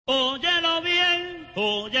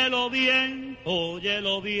óyelo bien,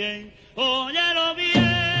 óyelo bien, óyelo bien.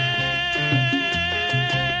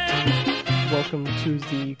 Welcome to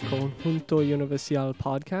the Conjunto Universal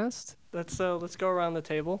podcast. Let's go around the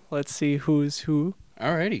table. Let's see who's who.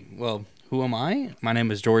 Alrighty. Well, who am I? My name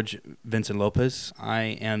is George Vincent Lopez.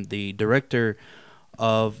 I am the director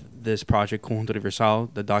of this project, Conjunto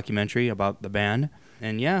Universal, the documentary about the band.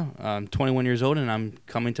 And yeah, I'm 21 years old, and I'm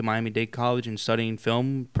coming to Miami Dade College and studying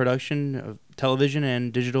film production, television,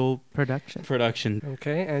 and digital production.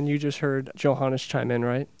 Okay, and you just heard Johannes chime in,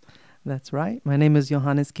 right? That's right. My name is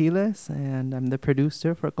Johannes Quiles, and I'm the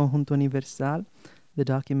producer for Conjunto Universal, the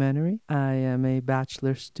documentary. I am a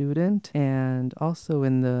bachelor student and also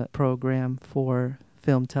in the program for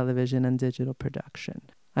film, television, and digital production.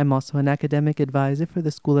 I'm also an academic advisor for the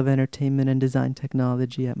School of Entertainment and Design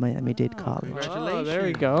Technology at Miami Dade College. Congratulations. Oh, there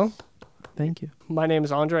we go. Thank you. My name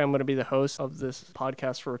is Andre. I'm going to be the host of this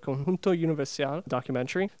podcast for Conjunto Universal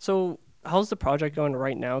documentary. So how's the project going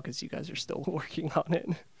right now? Because you guys are still working on it.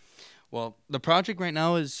 Well, the project right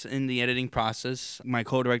now is in the editing process. My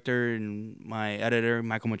co-director and my editor,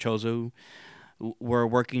 Michael Machozo, we're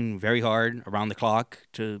working very hard around the clock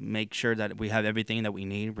to make sure that we have everything that we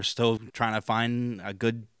need. We're still trying to find a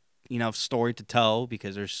good, story to tell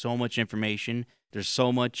because there's so much information. There's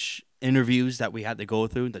so much interviews that we had to go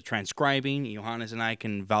through, the transcribing. Johannes and I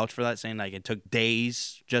can vouch for that, saying like it took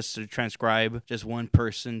days just to transcribe just one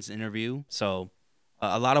person's interview. So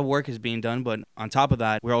a lot of work is being done, but on top of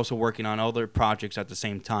that, we're also working on other projects at the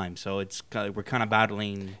same time. So we're kind of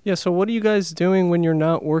battling. Yeah, so what are you guys doing when you're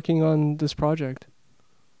not working on this project?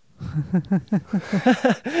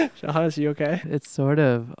 Johannes, you okay? It's sort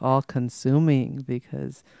of all-consuming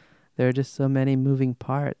because there are just so many moving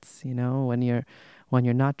parts, when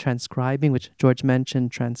you're not transcribing, which George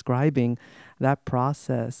mentioned, transcribing, that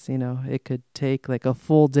process, it could take like a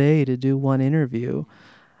full day to do one interview.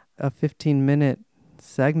 A 15-minute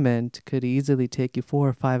segment could easily take you 4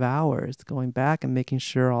 or 5 hours going back and making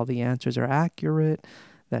sure all the answers are accurate,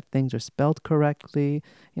 that things are spelled correctly.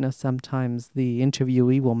 Sometimes the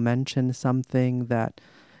interviewee will mention something that,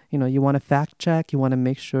 you want to fact check. You want to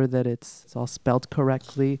make sure that it's all spelled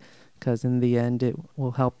correctly because in the end it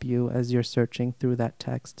will help you as you're searching through that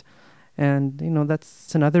text. And,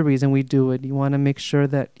 that's another reason we do it. You want to make sure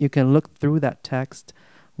that you can look through that text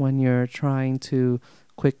when you're trying to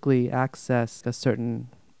quickly access a certain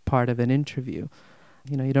part of an interview.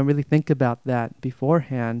 You don't really think about that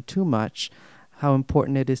beforehand too much, how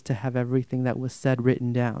important it is to have everything that was said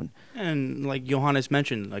written down. And like Johannes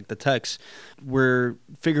mentioned, like the text, we're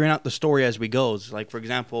figuring out the story as we go. Like, for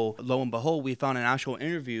example, lo and behold, we found an actual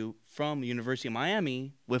interview from the University of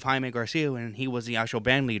Miami with Jaime Garcia, and he was the actual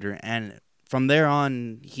band leader. And from there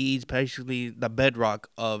on, he's basically the bedrock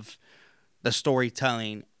of the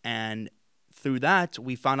storytelling. And through that,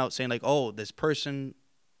 we found out saying like, oh, this person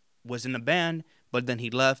was in the band, but then he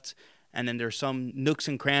left. And then there's some nooks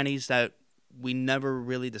and crannies that we never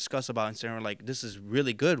really discuss about. And saying like, this is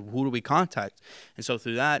really good. Who do we contact? And so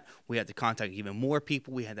through that, we had to contact even more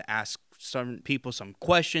people. We had to ask some people some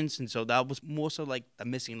questions. And so that was more so like the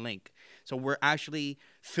missing link. So we're actually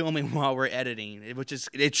filming while we're editing,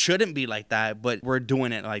 it shouldn't be like that, but we're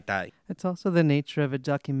doing it like that. It's also the nature of a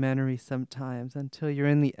documentary sometimes. Until you're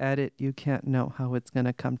in the edit, you can't know how it's going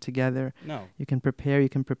to come together. No. You can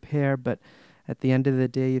prepare, but at the end of the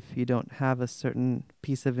day, if you don't have a certain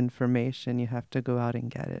piece of information, you have to go out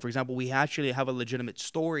and get it. For example, we actually have a legitimate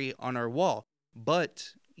story on our wall,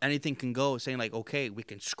 but anything can go, saying like, okay, we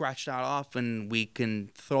can scratch that off and we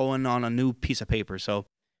can throw in on a new piece of paper. So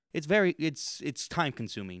it's time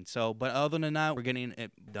consuming. So, but other than that, we're getting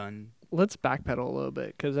it done. Let's backpedal a little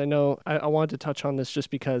bit because I know I wanted to touch on this just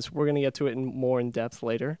because we're going to get to it more in depth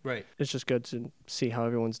later. Right. It's just good to see how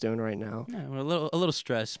everyone's doing right now. Yeah, we're a little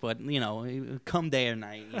stressed, but come day or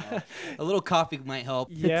night, a little coffee might help.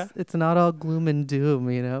 Yeah. It's not all gloom and doom,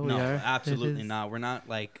 No, absolutely not. We're not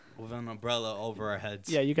like with an umbrella over our heads.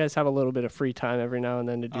 Yeah, you guys have a little bit of free time every now and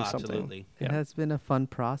then to do something. Absolutely. It has been a fun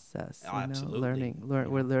process. Absolutely.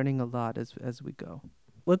 We're learning a lot as we go.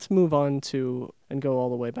 Let's move on to and go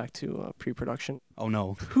all the way back to pre-production. Oh,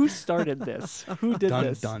 no. Who started this? Who did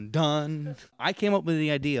this? Dun. I came up with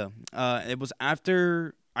the idea. It was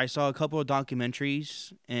after I saw a couple of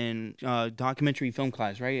documentaries in documentary film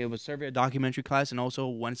class, right? It was survey a documentary class, and also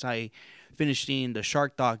once I finished seeing the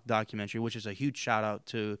Shark documentary, which is a huge shout out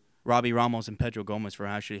to Robbie Ramos and Pedro Gomez for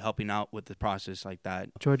actually helping out with the process like that.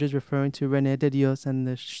 George is referring to René de Dios and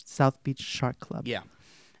the South Beach Shark Club. Yeah.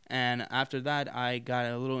 And after that, I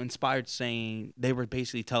got a little inspired, saying they were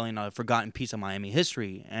basically telling a forgotten piece of Miami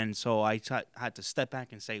history. And so I had to step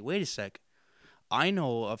back and say, wait a sec. I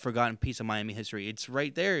know a forgotten piece of Miami history. It's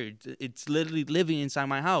right there. It's literally living inside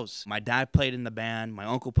my house. My dad played in the band. My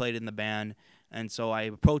uncle played in the band. And so I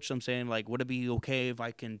approached them saying, like, would it be okay if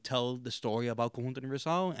I can tell the story about Conjunto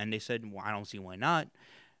Universal? And they said, well, I don't see why not.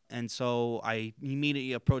 And so I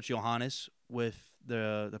immediately approached Johannes with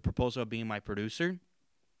the proposal of being my producer.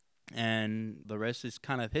 And the rest is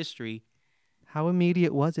kind of history. How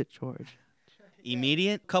immediate was it, George?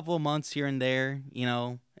 Immediate, couple of months here and there, you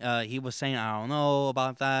know. He was saying, I don't know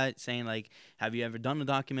about that, saying, like, have you ever done a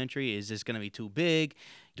documentary? Is this going to be too big?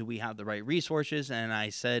 Do we have the right resources? And I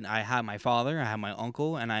said, I have my father, I have my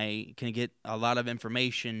uncle, and I can get a lot of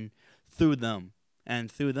information through them.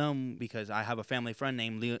 And through them, because I have a family friend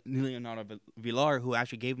named Leonardo Villar, who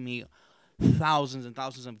actually gave me thousands and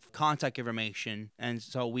thousands of contact information. And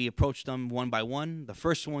so we approached them one by one. The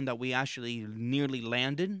first one that we actually nearly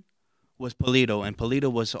landed was Polito, and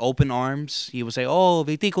Polito was open arms. He would say, oh,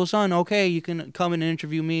 Vitico-san, okay, you can come and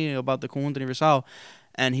interview me about the Conjunto Universal.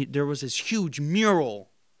 And there was this huge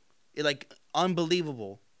mural, like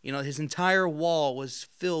unbelievable. You know, his entire wall was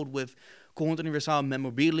filled with Conjunto Universal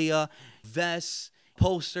memorabilia, vests,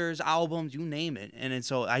 posters, albums, you name it. And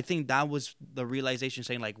so I think that was the realization,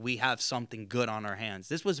 saying, like, we have something good on our hands.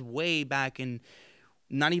 This was way back in,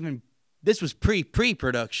 this was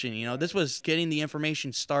pre-production, you know. This was getting the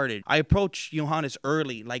information started. I approached Johannes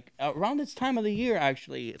early, like around this time of the year,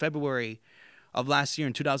 actually, February of last year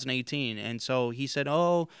in 2018. And so he said,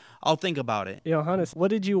 oh, I'll think about it. Johannes, what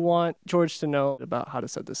did you want George to know about how to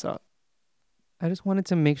set this up? I just wanted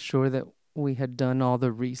to make sure that we had done all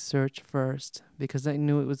the research first, because I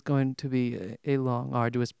knew it was going to be a long,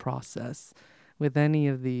 arduous process. With any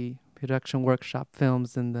of the production workshop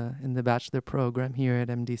films in the bachelor program here at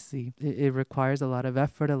MDC, it requires a lot of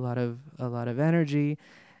effort, a lot of energy,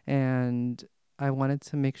 and I wanted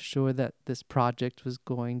to make sure that this project was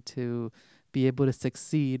going to be able to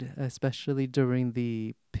succeed, especially during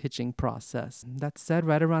the pitching process. That said,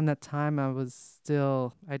 right around that time, I was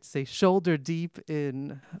still, I'd say, shoulder deep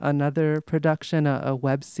in another production, a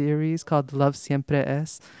web series called Love Siempre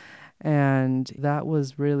Es, and that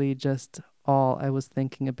was really just all I was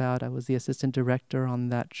thinking about. I was the assistant director on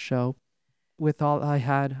that show. With all I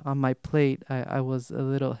had on my plate, I was a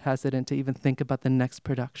little hesitant to even think about the next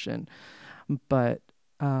production. But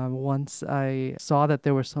once I saw that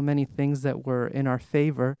there were so many things that were in our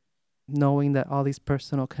favor, knowing that all these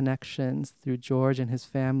personal connections through George and his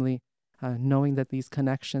family, knowing that these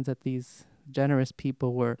connections, that these generous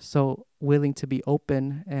people were so willing to be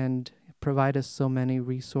open and provide us so many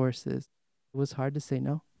resources, it was hard to say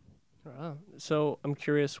no. Wow. So I'm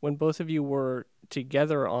curious, when both of you were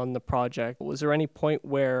together on the project, was there any point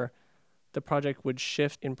where the project would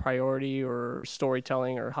shift in priority or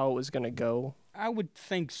storytelling or how it was going to go? I would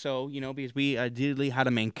think so, you know, because we ideally had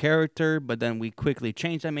a main character, but then we quickly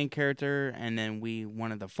changed that main character, and then we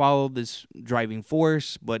wanted to follow this driving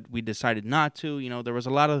force, but we decided not to. You know, there was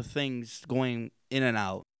a lot of things going in and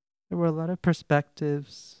out. There were a lot of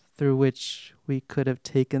perspectives through which we could have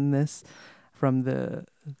taken this, from the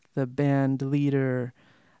band leader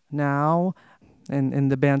now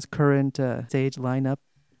and the band's current stage lineup,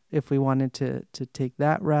 if we wanted to take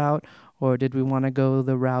that route, or did we want to go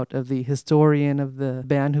the route of the historian of the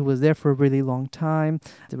band who was there for a really long time?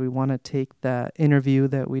 Did we want to take that interview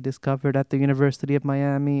that we discovered at the University of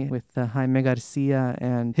Miami with Jaime Garcia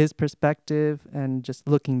and his perspective, and just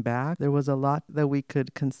looking back? There was a lot that we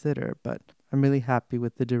could consider, but I'm really happy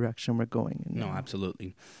with the direction we're going in. No,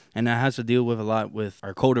 absolutely. And that has to deal with a lot with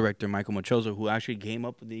our co-director, Michael Machoso, who actually came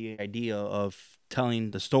up with the idea of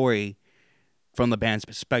telling the story from the band's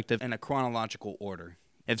perspective in a chronological order.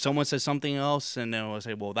 If someone says something else, and then we'll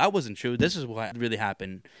say, well, that wasn't true, this is what really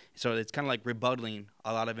happened. So it's kind of like rebuttaling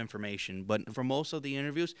a lot of information. But for most of the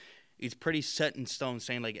interviews, it's pretty set in stone,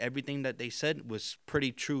 saying like everything that they said was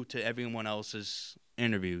pretty true to everyone else's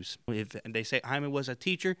interviews. If they say Jaime was a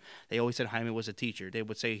teacher, they always said Jaime was a teacher. They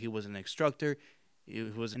would say he was an instructor, he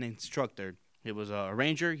was an instructor. He was a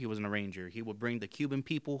arranger, he was an arranger. He would bring the Cuban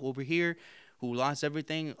people over here who lost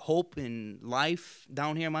everything, hope in life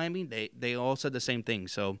down here in Miami. They all said the same thing.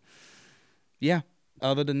 So, yeah,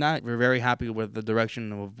 other than that, we're very happy with the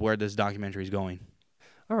direction of where this documentary is going.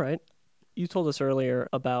 All right. You told us earlier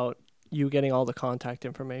about you getting all the contact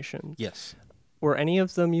information. Yes. Were any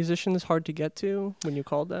of the musicians hard to get to when you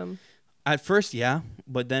called them? At first, yeah,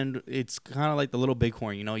 but then it's kind of like the little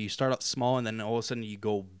bighorn, you know, you start out small and then all of a sudden you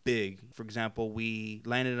go big. For example, we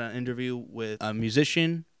landed an interview with a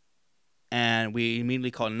musician, and we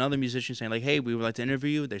immediately called another musician saying like, hey, we would like to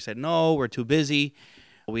interview you. They said, no, we're too busy.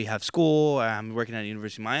 We have school. I'm working at the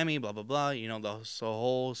University of Miami, blah, blah, blah. You know, the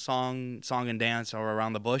whole song and dance are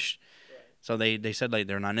around the bush. Right. So they said like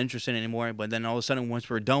they're not interested anymore. But then all of a sudden, once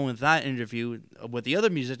we're done with that interview with the other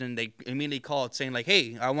musician, they immediately called saying like,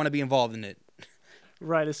 "Hey, I want to be involved in it."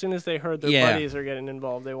 Right. As soon as they heard their Yeah. buddies are getting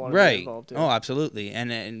involved, they want to be Right. involved too. Oh, absolutely.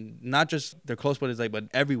 And not just their close buddies, like, but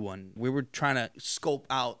everyone. We were trying to scope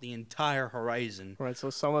out the entire horizon. Right. So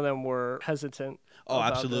some of them were hesitant. Oh,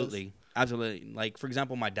 about absolutely. this. Absolutely. Like, for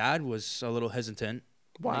example, my dad was a little hesitant.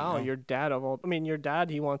 Wow, Like, your dad of all. I mean, your dad.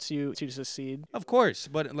 He wants you to succeed. of course,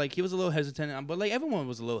 but like he was a little hesitant. But like everyone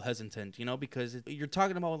was a little hesitant, because you're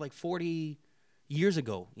talking about like 40 years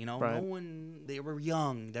ago. Right. No one. They were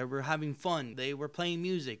young. They were having fun. They were playing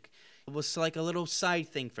music. It was like a little side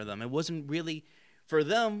thing for them. It wasn't really for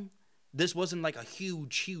them. This wasn't like a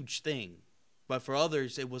huge thing, but for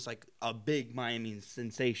others, it was like a big Miami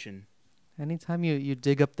sensation. Anytime you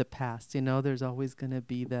dig up the past, there's always going to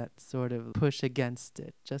be that sort of push against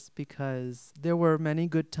it, just because there were many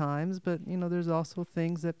good times, but, there's also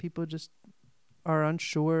things that people just are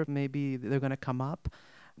unsure. Maybe they're going to come up.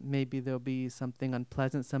 Maybe there'll be something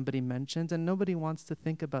unpleasant somebody mentions, and nobody wants to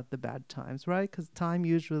think about the bad times, right? Because time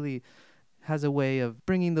usually has a way of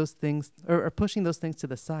bringing those things or pushing those things to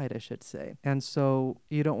the side, I should say. And so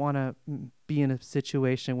you don't want to be in a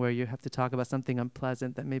situation where you have to talk about something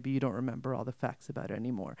unpleasant that maybe you don't remember all the facts about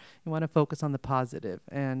anymore. You want to focus on the positive.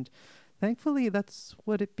 And thankfully, that's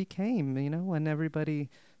what it became. When everybody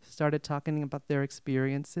started talking about their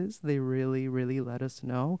experiences, they really, really let us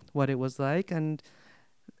know what it was like. And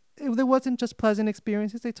there wasn't just pleasant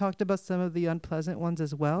experiences. They talked about some of the unpleasant ones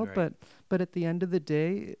as well. Right. But at the end of the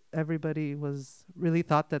day, everybody was really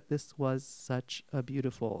thought that this was such a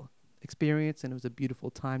beautiful experience, and it was a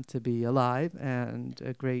beautiful time to be alive, and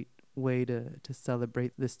a great way to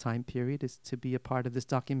celebrate this time period is to be a part of this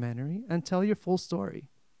documentary and tell your full story.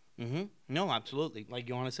 Mm-hmm. No, absolutely. Like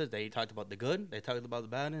Johanna says, they talked about the good, they talked about the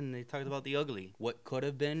bad, and they talked about the ugly. What could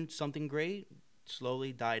have been something great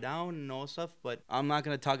slowly die down and all stuff, but I'm not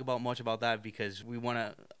going to talk about much about that because we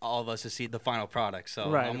want all of us to see the final product. So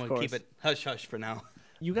Right, I'm going to keep it hush-hush for now.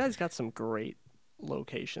 You guys got some great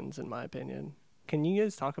locations, in my opinion. Can you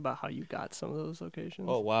guys talk about how you got some of those locations?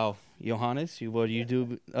 Oh, wow. Johannes, would you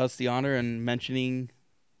do us the honor in mentioning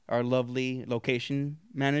our lovely location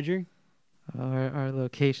manager? Our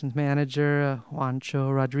locations manager,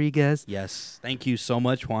 Juancho Rodriguez, Yes. Thank you so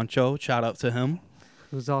much, Juancho. Shout out to him.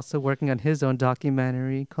 who's also working on his own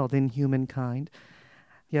documentary called Inhumankind.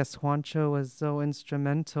 Yes, Juancho was so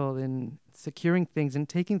instrumental in securing things and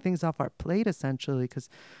taking things off our plate, essentially, because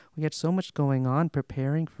we had so much going on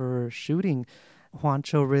preparing for shooting.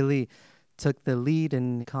 Juancho really took the lead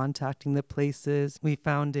in contacting the places. We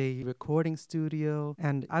found a recording studio,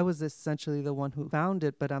 and I was essentially the one who found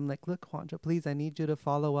it, but I'm like, look, Juancho, please, I need you to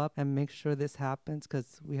follow up and make sure this happens,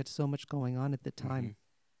 because we had so much going on at the time.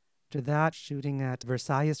 Mm-hmm. After that, shooting at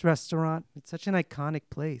Versailles restaurant. It's such an iconic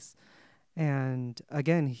place. And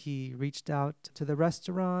again, he reached out to the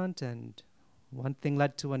restaurant, and one thing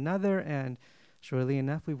led to another, and surely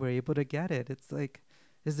enough, we were able to get it. It's like,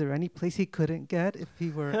 is there any place he couldn't get if he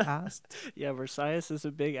were asked? Yeah, Versailles is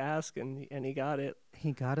a big ask, and he got it.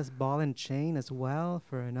 He got his ball and chain as well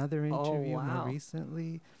for another interview wow. more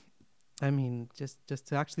recently. I mean, just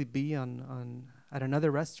to actually be on at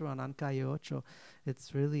another restaurant on Calle Ocho,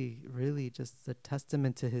 it's really, really just a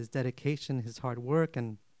testament to his dedication, his hard work,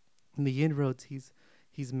 and the inroads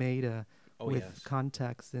he's made with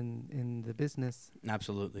contacts in the business.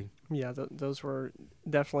 Absolutely. Yeah, those were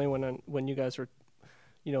definitely when you guys were,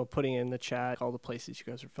 putting in the chat all the places you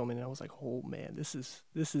guys were filming. And I was like, oh man, this is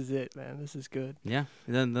it, man. This is good. Yeah.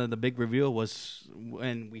 And then the big reveal was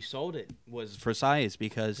when we sold it was Versailles,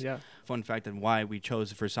 because fun fact and why we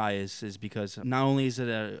chose Versailles is because not only is it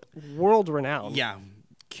a world renowned. Yeah.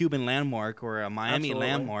 Cuban landmark or a Miami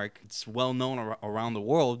landmark. It's well known around the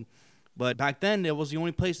world. But back then, it was the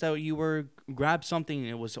only place that you were grab something.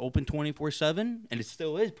 It was open 24/7, and it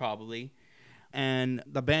still is probably. And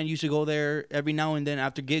the band used to go there every now and then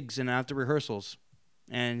after gigs and after rehearsals.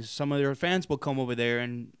 And some of their fans will come over there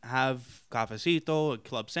and have cafecito, a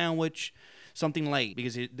club sandwich, something light,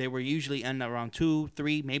 because they were usually end around 2,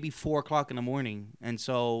 3, maybe 4 o'clock in the morning. And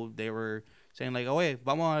so they were saying like, oh, hey,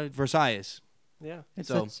 vamos a Versailles. Yeah.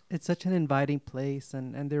 It's such an inviting place,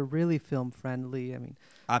 and they're really film friendly. I mean,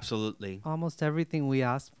 absolutely. Almost everything we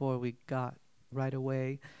asked for, we got right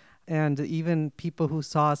away. And even people who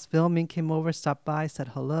saw us filming came over, stopped by, said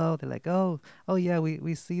hello. They're like, oh yeah,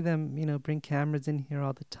 we see them, bring cameras in here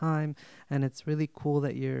all the time. And it's really cool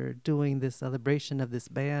that you're doing this celebration of this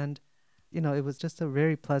band. It was just a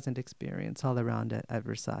very pleasant experience all around at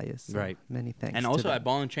Versailles. So right. Many thanks. And also at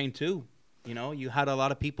Ball and Chain too. You had a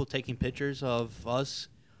lot of people taking pictures of us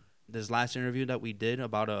this last interview that we did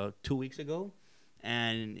about 2 weeks ago,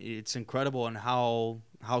 and it's incredible on how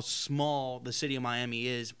small the city of Miami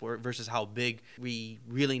is versus how big we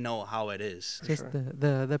really know how it is. Just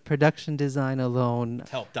the production design alone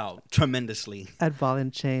Helped out tremendously. at Ball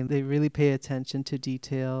and Chain. They really pay attention to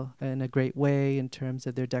detail in a great way in terms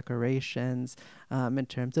of their decorations, in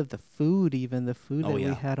terms of the food, even the food that we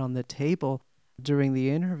had on the table. During the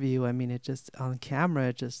interview, I mean, it just, on camera,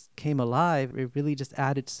 it just came alive. It really just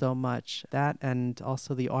added so much. That and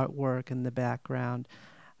also the artwork in the background.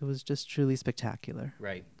 It was just truly spectacular.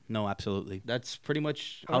 Right. No, absolutely. That's pretty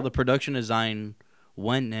much how the production design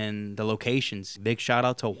went and the locations. Big shout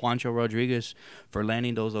out to Juancho Rodriguez for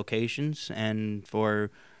landing those locations and for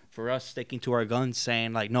us sticking to our guns,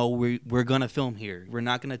 saying like, no, we're going to film here. We're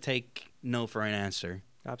not going to take no for an answer.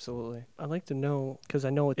 Absolutely. I'd like to know, because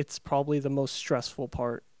I know it's probably the most stressful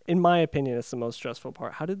part. In my opinion, it's the most stressful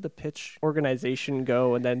part. How did the pitch organization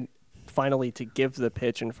go, and then finally to give the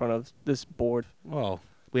pitch in front of this board? Well,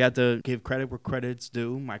 we had to give credit where credit's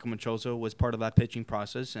due. Michael Machoso was part of that pitching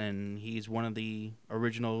process, and he's one of the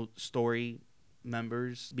original story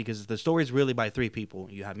members, because the story is really by three people.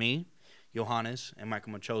 You have me, Johannes, and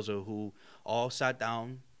Michael Machoso, who all sat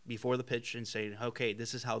down before the pitch and say, okay,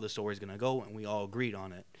 this is how the story is going to go, and we all agreed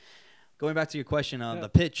on it. Going back to your question, the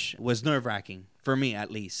pitch was nerve-wracking, for me at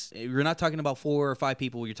least. You're not talking about 4 or 5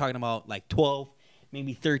 people. You're talking about like 12,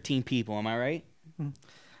 maybe 13 people. Am I right?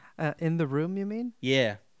 In the room, you mean?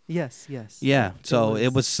 Yeah. Yes. Yeah, so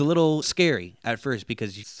it was a little scary at first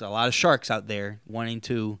because there's a lot of sharks out there wanting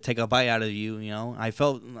to take a bite out of you, you know. I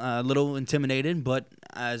felt a little intimidated, but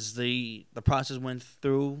as the process went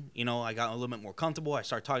through, you know, I got a little bit more comfortable. I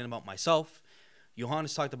started talking about myself.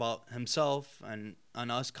 Johannes talked about himself and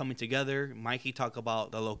us coming together. Mikey talked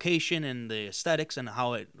about the location and the aesthetics and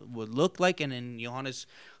how it would look like, and then Johannes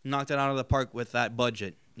knocked it out of the park with that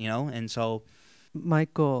budget, you know, and so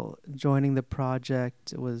Michael joining the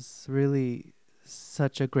project was really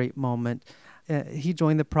such a great moment. He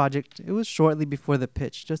joined the project, it was shortly before the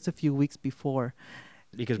pitch, just a few weeks before.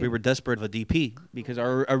 Because we were desperate of a DP. Because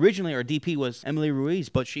originally our DP was Emily Ruiz,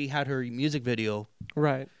 but she had her music video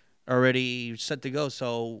already set to go.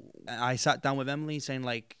 So I sat down with Emily saying,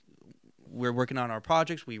 like, we're working on our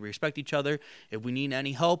projects. We respect each other. If we need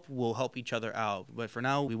any help, we'll help each other out. But for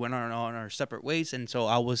now, we went on our separate ways. And so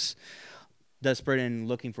I was desperate and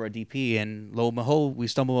looking for a DP, and lo and behold, we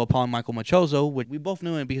stumbled upon Michael Machoso. We both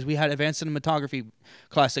knew him because we had advanced cinematography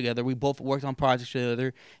class together. We both worked on projects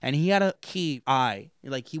together, and he had a key eye.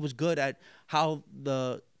 Like, he was good at how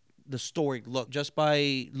the story looked just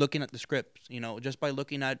by looking at the script, you know, just by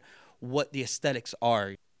looking at what the aesthetics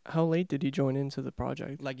are. How late did you join into the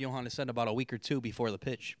project? Like Johannes said, about a week or two before the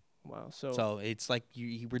pitch. Wow. So it's like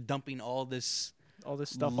you were dumping all this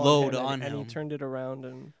stuff load on him, and he turned it around.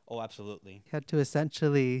 And oh, absolutely. He had to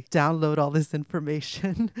essentially download all this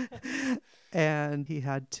information and he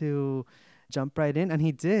had to jump right in, and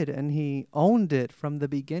he did, and he owned it from the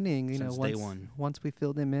beginning. You Since know, day one. Once we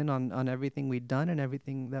filled him in on everything we'd done and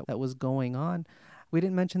everything that was going on. We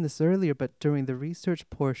didn't mention this earlier, but during the research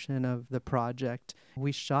portion of the project,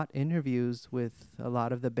 we shot interviews with a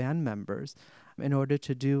lot of the band members in order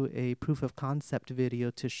to do a proof of concept video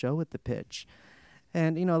to show at the pitch.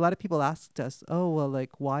 And, you know, a lot of people asked us, oh, well,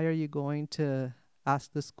 like, why are you going to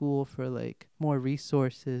ask the school for, like, more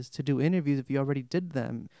resources to do interviews if you already did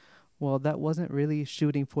them? Well, that wasn't really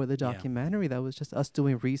shooting for the documentary. That was just us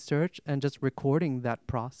doing research and just recording that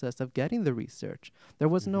process of getting the research. There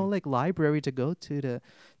was no, like, library to go to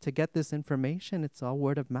get this information. It's all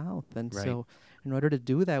word of mouth. And so in order to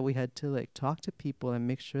do that, we had to, like, talk to people and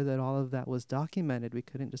make sure that all of that was documented. We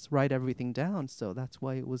couldn't just write everything down. So that's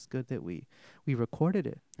why it was good that we recorded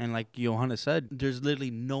it. And like Johanna said, there's literally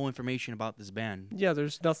no information about this band. Yeah,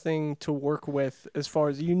 there's nothing to work with as far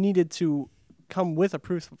as you needed to come with a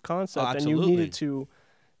proof of concept, and you needed to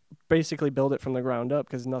basically build it from the ground up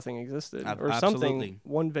because nothing existed. Or something,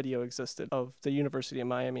 one video existed of the University of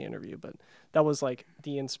Miami interview, but that was like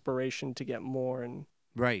the inspiration to get more. And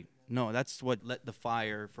Right. No, that's what lit the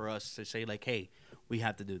fire for us to say, like, hey, we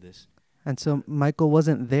have to do this. And so Michael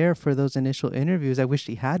wasn't there for those initial interviews. I wish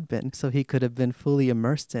he had been, so he could have been fully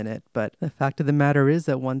immersed in it. But the fact of the matter is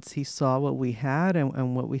that once he saw what we had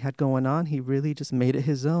and what we had going on, he really just made it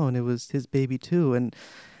his own. It was his baby too. And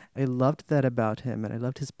I loved that about him. And I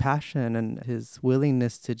loved his passion and his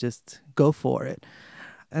willingness to just go for it.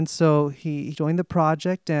 And so he joined the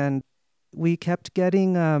project, and we kept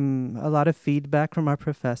getting a lot of feedback from our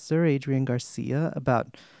professor, Adrian Garcia,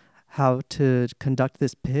 about how to conduct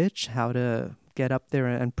this pitch, how to get up there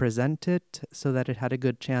and present it so that it had a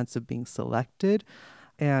good chance of being selected.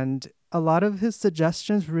 And a lot of his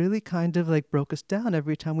suggestions really kind of like broke us down.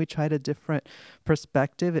 Every time we tried a different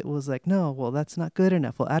perspective, it was like, no, well, that's not good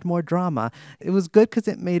enough. We'll add more drama. It was good because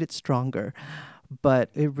it made it stronger. But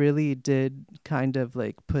it really did kind of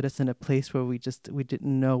like put us in a place where we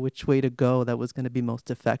didn't know which way to go that was going to be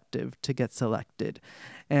most effective to get selected.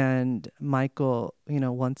 And Michael,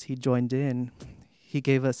 once he joined in, he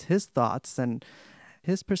gave us his thoughts and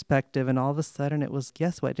his perspective, and all of a sudden it was,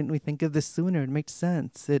 yes, why didn't we think of this sooner? It makes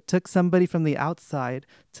sense. It took somebody from the outside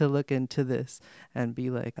to look into this and be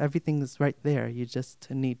like, everything is right there. You just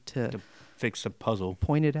need to fix the puzzle.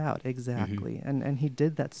 Point it out, exactly. And he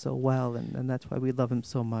did that so well, and that's why we love him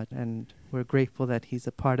so much. And we're grateful that he's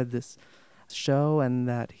a part of this show and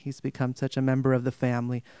that he's become such a member of the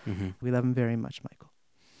family. We love him very much, Michael.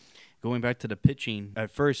 Going back to the pitching, at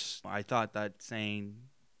first I thought that saying,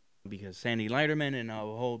 because Sandy Leiterman and a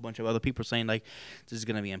whole bunch of other people saying, like, this is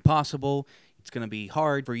going to be impossible. It's going to be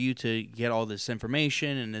hard for you to get all this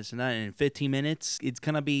information and this and that. And in 15 minutes, it's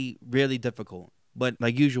going to be really difficult. But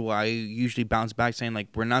like usual, I usually bounce back saying, like,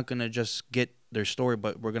 we're not going to just get their story,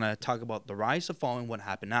 but we're going to talk about the rise and fall and what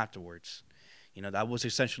happened afterwards. That was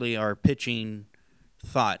essentially our pitching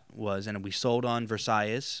thought was. And we sold on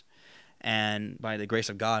Versailles. And by the grace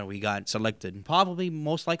of God, we got selected. Probably,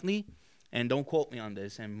 most likely. And don't quote me on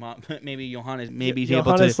this, and maybe Johannes he's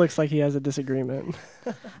able to... Johannes looks like he has a disagreement.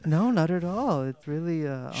 No, not at all. It's really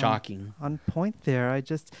shocking. On point there.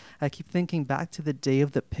 I keep thinking back to the day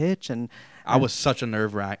of the pitch, and I was such a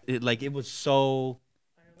nerve wrack. It was so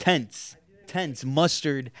tense,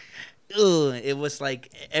 mustard. Ugh, it was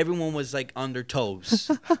like everyone was like on their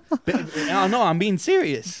toes. No, I'm being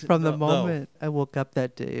serious. From the moment I woke up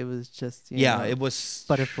that day, it was just it was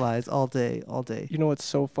butterflies all day. What's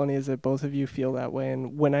so funny is that both of you feel that way.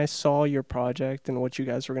 And when I saw your project and what you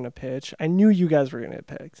guys were going to pitch, I knew you guys were going to get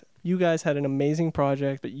picked. You guys had an amazing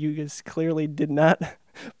project, but you guys clearly did not.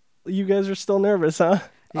 You guys are still nervous, huh?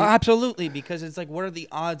 Absolutely, because it's like, what are the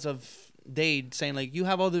odds of Dade saying, like, you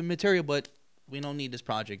have all the material, but we don't need this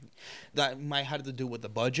project? That might have to do with the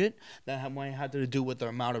budget. That might have to do with the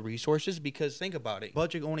amount of resources. Because think about it,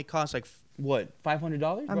 budget only costs like what,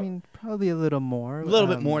 $500? I mean, probably a little more. A little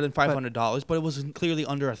bit more than $500, but it was clearly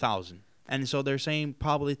under $1,000. And so they're saying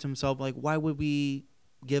probably to themselves, like, why would we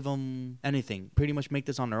give them anything? Pretty much make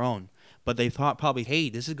this on their own. But they thought probably, hey,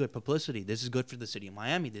 this is good publicity. This is good for the city of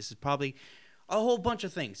Miami. This is probably a whole bunch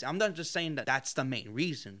of things. I'm not just saying that that's the main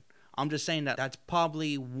reason. I'm just saying that that's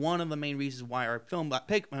probably one of the main reasons why our film got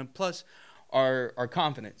picked, plus our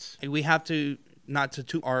confidence. And we have to, not to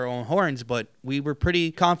toot our own horns, but we were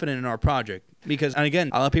pretty confident in our project. Because, and again,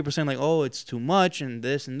 a lot of people are saying, like, oh, it's too much and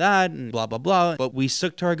this and that and blah, blah, blah. But we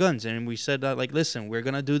stuck to our guns and we said, like, listen, we're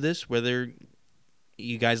going to do this whether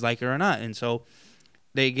you guys like it or not. And so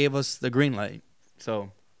they gave us the green light.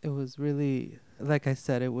 So it was really, like I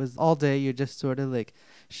said, it was all day. You're just sort of like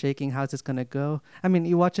shaking, how's this going to go? I mean,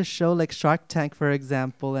 you watch a show like Shark Tank, for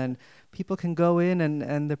example, and people can go in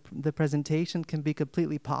and the presentation can be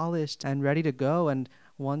completely polished and ready to go. And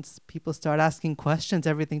once people start asking questions,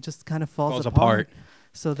 everything just kind of falls apart.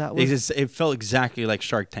 So that was... It felt exactly like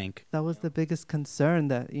Shark Tank. That was the biggest concern,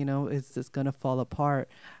 that, is this going to fall apart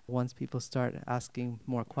once people start asking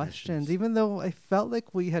more questions? Even though I felt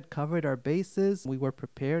like we had covered our bases, we were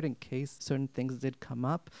prepared in case certain things did come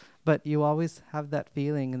up. But you always have that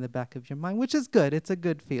feeling in the back of your mind, which is good. It's a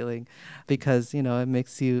good feeling because,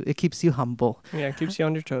 it keeps you humble. Yeah, it keeps you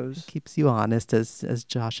on your toes. It keeps you honest, as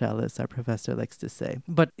Josh Ellis, our professor, likes to say.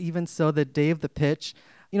 But even so, the day of the pitch,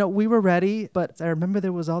 we were ready, but I remember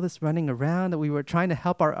there was all this running around that we were trying to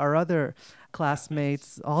help our other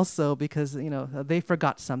classmates also because, they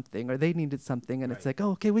forgot something or they needed something. And It's like,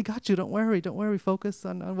 oh, okay, we got you. Don't worry. Focus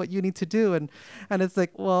on what you need to do. And it's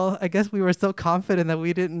like, well, I guess we were so confident that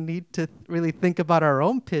we didn't need to really think about our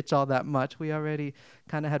own pitch all that much. We already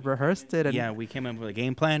kind of had rehearsed it. And we came up with a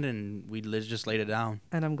game plan and we just laid it down.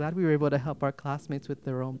 And I'm glad we were able to help our classmates with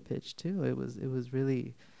their own pitch too. It was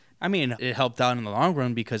really... I mean, it helped out in the long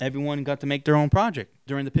run because everyone got to make their own project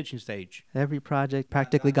during the pitching stage. Every project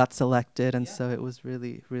practically got selected, and so it was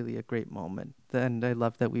really, really a great moment. And I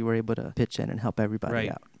love that we were able to pitch in and help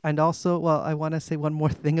everybody out. And also, I want to say one more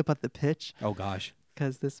thing about the pitch. Oh, gosh.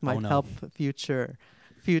 Because this might help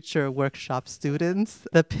future workshop students.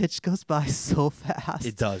 The pitch goes by so fast.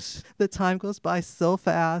 It does. The time goes by so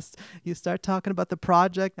fast. You start talking about the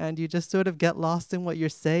project and you just sort of get lost in what you're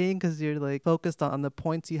saying because you're like focused on the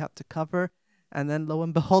points you have to cover. And then lo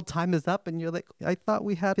and behold, time is up and you're like, I thought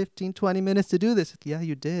we had 15, 20 minutes to do this. Yeah,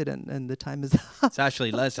 you did. And the time is up. It's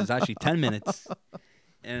actually less. It's actually 10 minutes.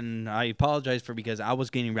 And I apologize because I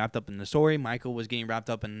was getting wrapped up in the story. Michael was getting wrapped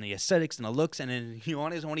up in the aesthetics and the looks. And then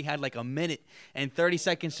Ioannis only had like a minute and 30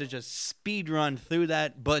 seconds to just speed run through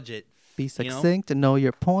that budget. Be succinct and know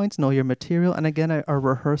your points, know your material. And again, our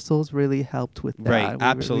rehearsals really helped with that. Right,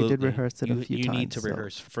 absolutely. We did rehearse it a few times. You need to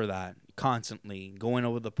rehearse for that constantly, going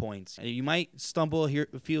over the points. You might stumble here,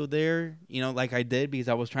 a few there, like I did because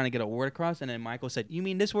I was trying to get a word across. And then Michael said, "You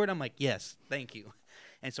mean this word?" I'm like, "Yes, thank you."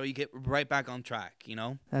 And so you get right back on track,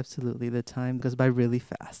 Absolutely. The time goes by really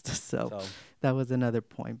fast. So that was another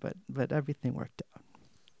point, but everything worked out.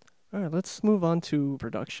 All right, let's move on to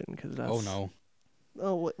production because that's... Oh, no.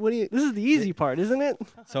 Oh, what do you... This is the easy part, isn't it?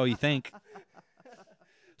 So you think.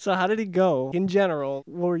 So how did it go in general?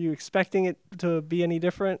 Were you expecting it to be any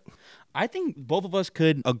different? I think both of us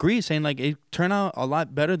could agree saying like it turned out a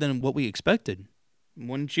lot better than what we expected.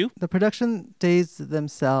 Wouldn't you? The production days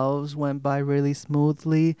themselves went by really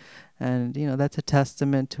smoothly, and that's a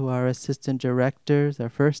testament to our assistant directors, our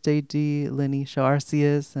first AD, Lanisha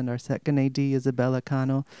Arceus, and our second AD, Isabella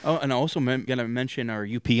Cano. Oh, and I also gotta mention our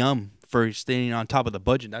UPM for staying on top of the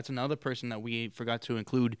budget. That's another person that we forgot to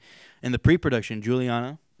include in the pre-production,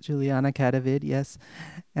 Juliana Katavid, yes.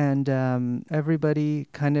 And everybody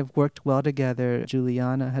kind of worked well together.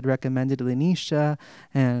 Juliana had recommended Lanisha,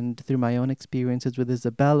 and through my own experiences with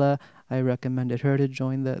Isabella, I recommended her to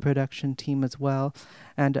join the production team as well.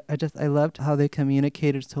 And I loved how they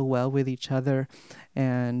communicated so well with each other,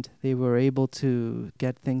 and they were able to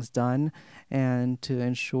get things done and to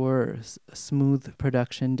ensure smooth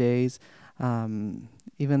production days.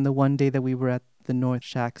 Even the one day that we were at the North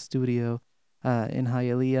Shack studio, in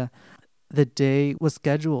Hialeah, the day was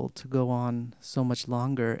scheduled to go on so much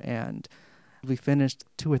longer, and we finished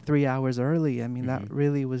 2 or 3 hours early. I mean, that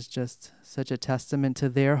really was just such a testament to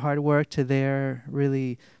their hard work, to their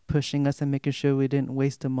really pushing us and making sure we didn't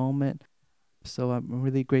waste a moment. So I'm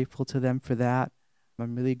really grateful to them for that.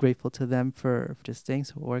 I'm really grateful to them for just staying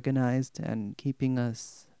so organized and keeping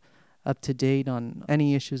us up to date on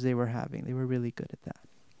any issues they were having. They were really good at that.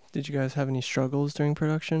 Did you guys have any struggles during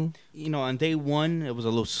production? On day one, it was a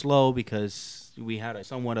little slow because we had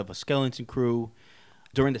somewhat of a skeleton crew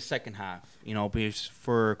during the second half. Because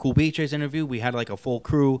for Cool Beach's interview, we had like a full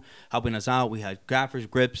crew helping us out. We had gaffers,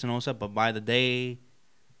 grips, and all stuff. But by the day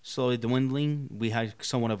slowly dwindling, we had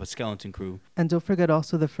somewhat of a skeleton crew. And don't forget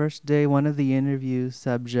also the first day, one of the interview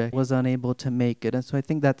subjects was unable to make it. And so I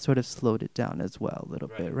think that sort of slowed it down as well a little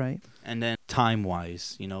bit, right? And then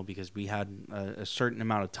time-wise, because we had a certain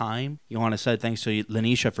amount of time. Johanna said thanks to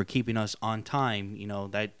Lanisha for keeping us on time.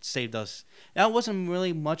 That saved us. That wasn't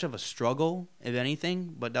really much of a struggle, if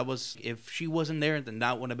anything. But that was, if she wasn't there, then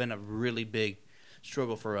that would have been a really big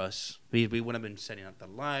struggle for us. We would have been setting up the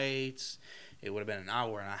lights. It would have been an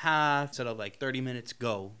hour and a half instead of like 30 minutes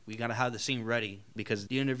go. We got to have the scene ready because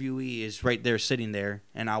the interviewee is right there sitting there,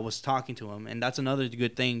 and I was talking to him. And that's another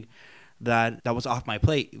good thing that was off my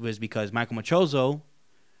plate, was because Michael Machozo,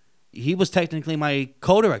 he was technically my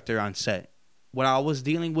co-director on set. When I was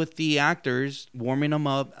dealing with the actors, warming them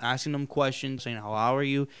up, asking them questions, saying, how are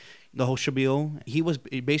you, the whole spiel, he was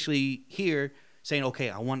basically here saying,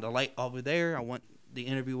 okay, I want the light over there, I want the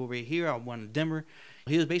interview over here, I want a dimmer.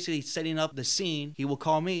 He was basically setting up the scene. He will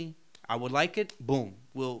call me. I would like it. Boom.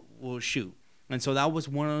 We'll shoot. And so that was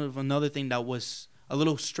another thing that was a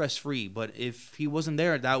little stress-free. But if he wasn't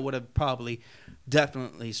there, that would have probably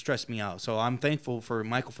definitely stressed me out. So I'm thankful for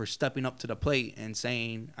Michael for stepping up to the plate and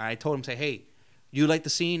saying, I told him, hey, you like the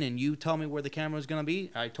scene and you tell me where the camera is going to be.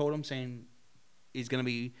 I told him saying he's going to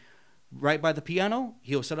be right by the piano.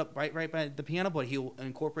 He'll set up right by the piano, but he'll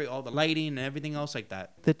incorporate all the lighting and everything else like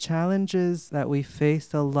that. The challenges that we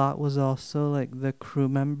faced a lot was also like the crew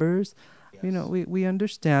members. Yes. We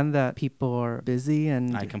understand that people are busy,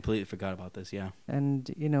 and I completely forgot about this, yeah.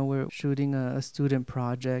 And, we're shooting a student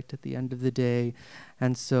project at the end of the day,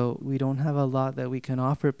 and so we don't have a lot that we can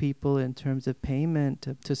offer people in terms of payment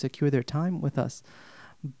to secure their time with us.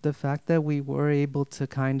 The fact that we were able to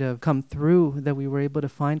kind of come through, that we were able to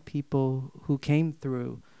find people who came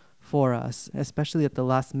through for us, especially at the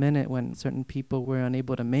last minute when certain people were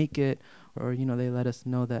unable to make it, or, they let us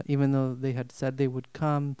know that even though they had said they would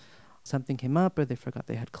come, something came up, or they forgot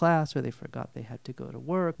they had class, or they forgot they had to go to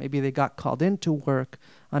work. Maybe they got called into work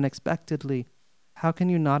unexpectedly. How can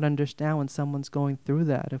you not understand when someone's going through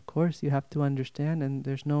that? Of course, you have to understand, and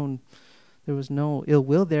there was no ill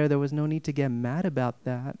will there. There was no need to get mad about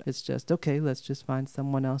that. It's just, okay, let's just find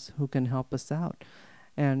someone else who can help us out.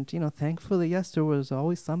 And, thankfully, yes, there was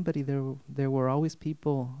always somebody. There were always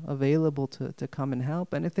people available to come and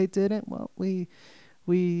help. And if they didn't, well, we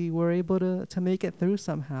were able to make it through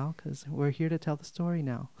somehow, because we're here to tell the story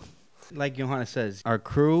now. Like Johanna says, our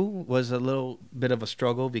crew was a little bit of a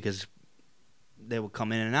struggle because they would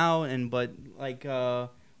come in and out, but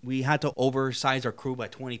we had to oversize our crew by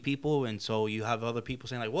 20 people, and so you have other people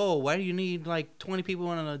saying like, whoa, why do you need like 20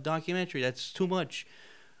 people in a documentary? That's too much.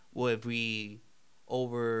 Well, if we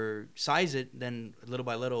oversize it, then little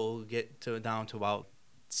by little we'll get down to about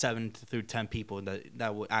 7 through 10 people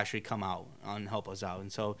that would actually come out and help us out.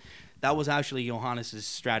 And so that was actually Johannes'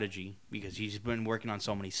 strategy, because he's been working on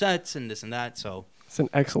so many sets and this and that. So It's an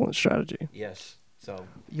excellent strategy. yes. So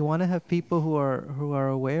You want to have people who are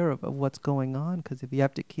aware of what's going on, because if you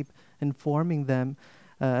have to keep informing them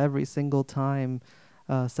every single time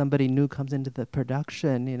somebody new comes into the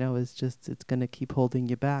production, it's going to keep holding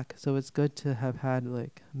you back. So it's good to have had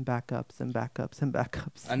like backups and backups and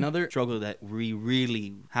backups. another struggle that we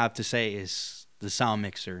really have to say is the sound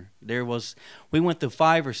mixer. We went through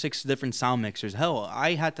 5 or 6 different sound mixers. Hell,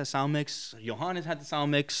 I had to sound mix. Johannes had to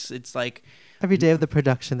sound mix. It's like Every day of the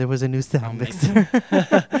production, there was a new sound mixer.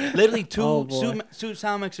 literally Oh, boy. two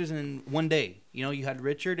sound mixers in one day. You had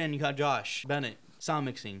Richard and you had Josh Bennett sound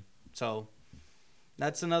mixing. So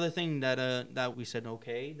that's another thing that we said,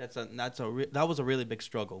 okay, that was a really big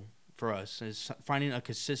struggle for us, is finding a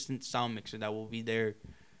consistent sound mixer that will be there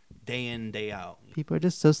day in, day out. People are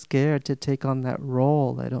just so scared to take on that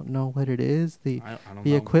role. I don't know what it is. I don't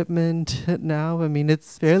The know. equipment now, I mean,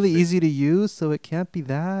 it's fairly easy to use, so it can't be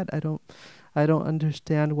that. I don't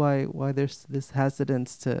understand why there's this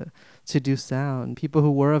hesitance to do sound. People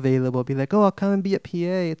who were available be like, oh, I'll come and be a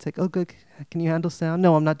PA. It's like, oh, good. Can you handle sound?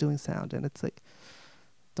 No, I'm not doing sound. And it's like,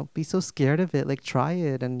 don't be so scared of it. Like, try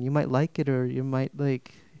it, and you might like it, or you might might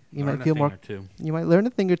feel more. You might learn a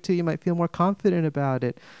thing or two. You might feel more confident about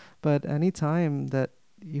it. But anytime that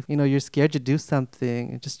you're scared to do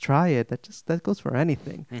something, just try it. That goes for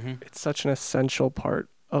anything. Mm-hmm. It's such an essential part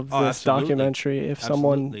of this Absolutely. documentary. If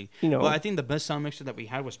Absolutely. someone, Well, I think the best sound mixer that we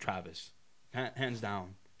had was Travis, hands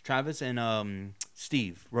down. Travis and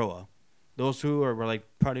Steve Roa. Those two were like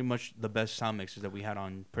pretty much the best sound mixers that we had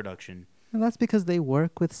on production. And that's because they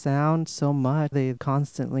work with sound so much. They're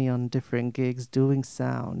constantly on different gigs doing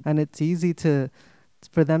sound. And it's easy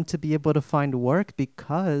for them to be able to find work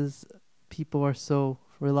because people are so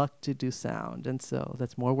reluctant to do sound. And so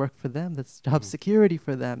that's more work for them. That's job security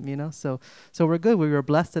for them, So we're good. We were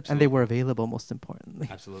blessed and they were available, most importantly.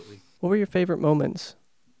 Absolutely. what were your favorite moments?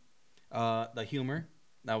 The humor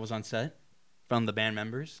that was on set from the band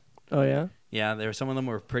members. Oh yeah. Yeah, some of them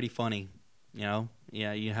were pretty funny, Yeah,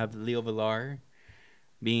 you have Leo Villar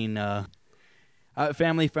being a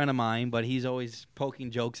family friend of mine, but he's always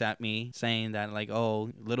poking jokes at me, saying that like,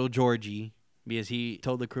 oh, little Georgie, because he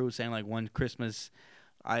told the crew, saying like one Christmas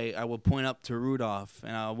I would point up to Rudolph,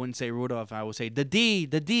 and I wouldn't say Rudolph, I would say the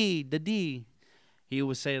D. He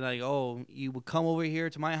would say like, oh, you would come over here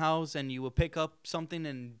to my house and you would pick up something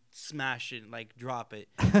and smash it, like drop it.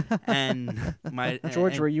 And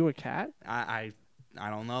George, were you a cat? I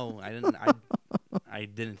don't know. I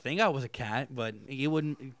didn't think I was a cat, but he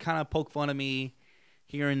would kind of poke fun of me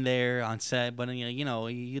here and there on set. But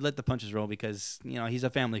you let the punches roll, because he's a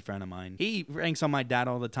family friend of mine. He ranks on my dad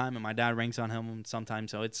all the time, and my dad ranks on him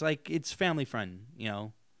sometimes. So it's like it's family friend.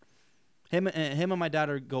 Him and my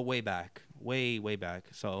dad go way back. Way back.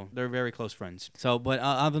 So they're very close friends. So, but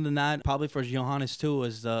other than that, probably for Johannes too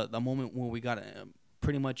was the moment when we got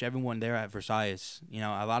pretty much everyone there at Versailles.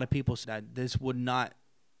 A lot of people said that this would not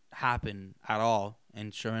happen at all,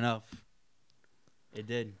 and sure enough, it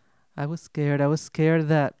did. I was scared. I was scared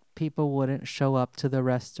that people wouldn't show up to the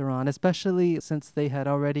restaurant, especially since they had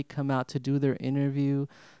already come out to do their interview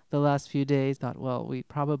the last few days. Thought, well, we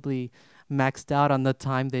probably maxed out on the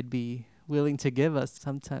time they'd be willing to give us.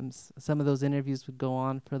 Sometimes some of those interviews would go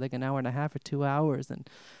on for like an hour and a half or 2 hours, and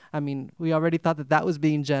I mean, we already thought that was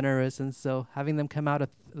being generous, and so having them come out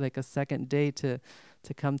like a second day to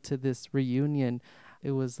come to this reunion,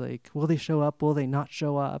 it was like, will they show up, will they not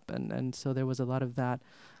show up? And so there was a lot of that,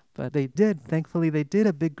 but they did. Thankfully they did.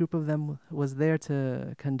 A big group of them was there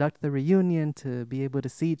to conduct the reunion, to be able to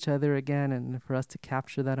see each other again, and for us to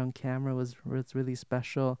capture that on camera was really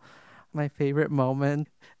special. My favorite moment,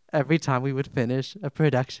 every time we would finish a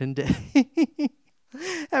production day.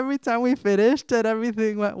 Every time we finished and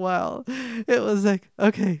everything went well, it was like,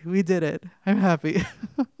 okay, we did it. I'm happy.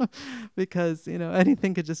 Because,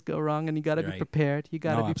 anything could just go wrong, and you got to be prepared. You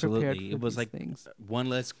got to be prepared for it was these like things. One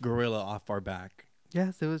less gorilla off our back.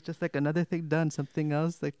 Yes, it was just like another thing done, something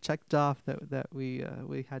else like checked off that we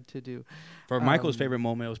had to do. For Michael's favorite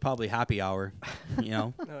moment, it was probably happy hour, Oh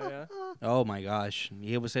yeah. Oh my gosh.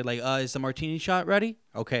 He would say like, is the martini shot ready?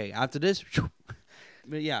 Okay, after this.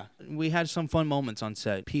 But yeah, we had some fun moments on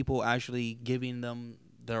set. People actually giving them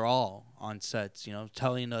their all on sets,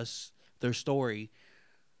 telling us their story,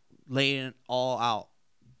 laying it all out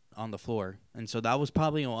on the floor. And so that was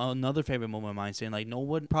probably another favorite moment of mine, saying like no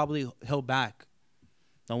one probably held back.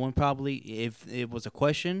 No one probably, if it was a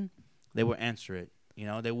question, they would answer it.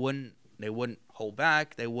 They wouldn't hold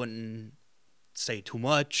back. They wouldn't say too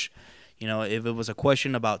much. If it was a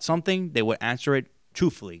question about something, they would answer it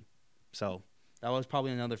truthfully. So that was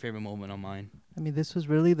probably another favorite moment of mine. I mean, this was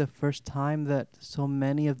really the first time that so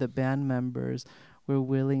many of the band members were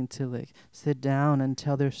willing to like sit down and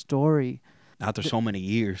tell their story. After so many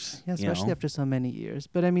years. Yeah, especially after so many years.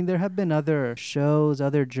 But I mean, there have been other shows,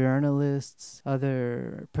 other journalists,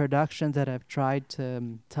 other productions that have tried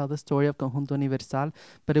to tell the story of Conjunto Universal.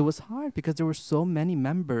 But it was hard because there were so many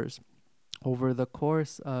members over the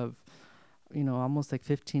course of, almost like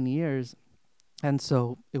 15 years. And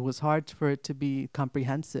so it was hard for it to be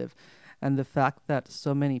comprehensive. And the fact that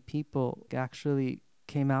so many people actually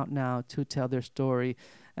came out now to tell their story,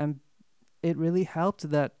 and it really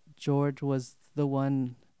helped that George was the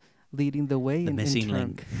one leading the way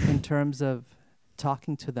in terms of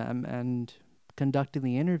talking to them and conducting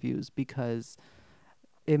the interviews, because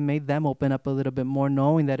it made them open up a little bit more,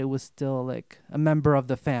 knowing that it was still like a member of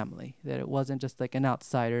the family, that it wasn't just like an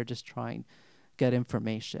outsider just trying to get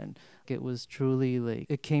information. It was truly like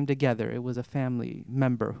it came together. It was a family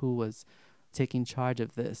member who was taking charge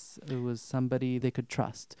of this. It was somebody they could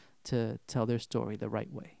trust to tell their story the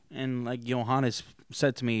right way. And like Johannes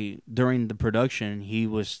said to me during the production, he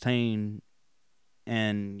was saying,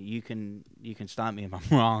 and you can stop me if I'm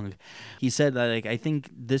wrong, he said that like I think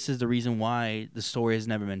this is the reason why the story has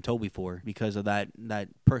never been told before, because of that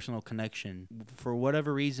personal connection. For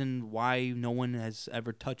whatever reason, why no one has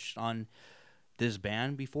ever touched on this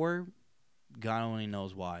band before, God only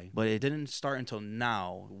knows why. But it didn't start until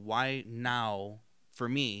now. Why now? For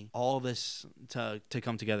me, all this to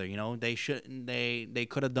come together, they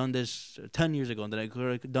could have done this 10 years ago, and they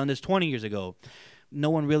could have done this 20 years ago. No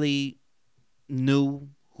one really knew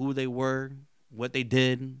who they were, what they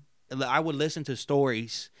did. I would listen to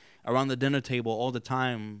stories around the dinner table all the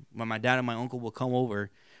time when my dad and my uncle would come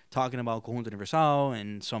over, talking about Conjunto Universal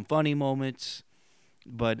and some funny moments.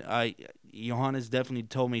 But Johannes definitely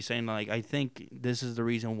told me, saying like, I think this is the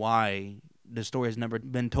reason why the story has never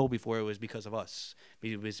been told before. It was because of us.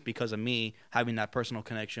 It was because of me having that personal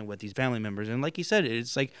connection with these family members. And like you said,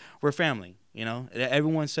 it's like we're family,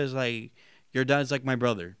 Everyone says like, your dad's like my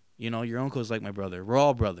brother, your uncle's like my brother. We're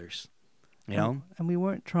all brothers, And we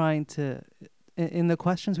weren't trying to, in the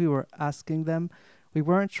questions we were asking them, we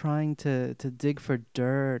weren't trying to dig for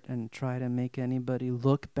dirt and try to make anybody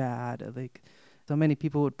look bad. Like so many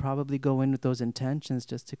people would probably go in with those intentions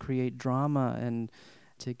just to create drama and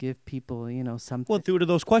to give people, something. Well, through to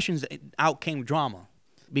those questions, out came drama.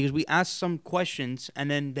 Because we asked some questions,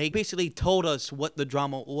 and then they basically told us what the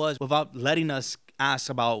drama was without letting us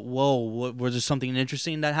ask about, whoa, was there something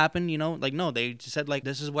interesting that happened? Like, no, they just said, like,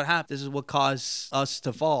 this is what happened. This is what caused us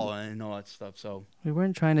to fall and all that stuff. So we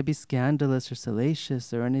weren't trying to be scandalous or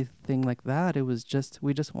salacious or anything like that. It was just,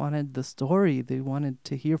 we just wanted the story. They wanted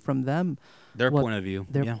to hear from them. Their point of view.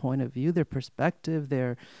 Their point of view, their perspective,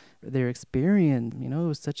 their experience. It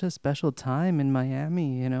was such a special time in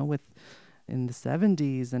Miami, in the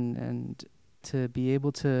 70s, and to be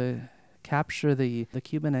able to capture the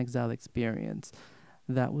Cuban exile experience,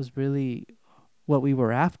 that was really what we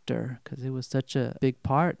were after, because it was such a big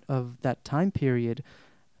part of that time period,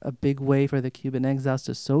 a big way for the Cuban exiles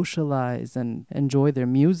to socialize and enjoy their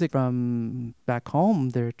music from back home,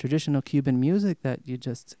 their traditional Cuban music that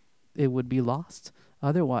it would be lost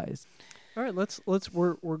otherwise. All right,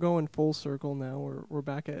 we're going full circle now. We're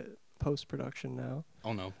back at post-production now.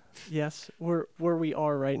 Oh no. Yes, we're where we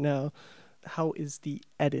are right now. How is the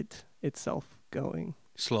edit itself going?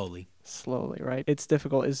 Slowly, right? It's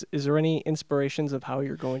difficult. Is there any inspirations of how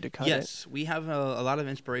you're going to cut it? Yes, we have a lot of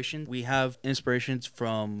inspiration. We have inspirations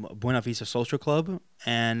from Buena Vista Social Club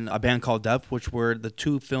and a band called Depth, which were the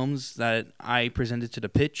two films that I presented to the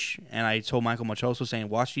pitch. And I told Michael Machoso, saying,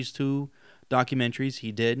 watch these two documentaries.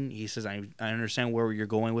 He did. He says, I understand where you're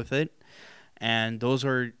going with it. And those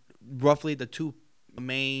are roughly the two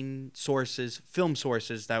main film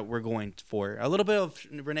sources that we're going for. A little bit of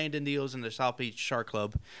Rene Dindio's and the South Beach Shark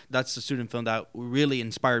Club. That's the student film that really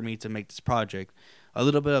inspired me to make this project. A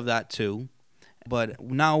little bit of that too. But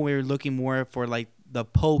now we're looking more for like the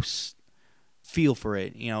post feel for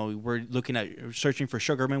it. We're looking at Searching for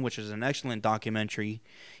Sugarman, which is an excellent documentary.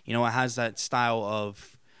 It has that style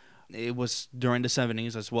of, it was during the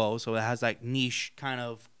 70s as well, so it has that niche kind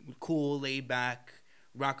of cool, laid back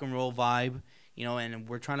rock and roll vibe. and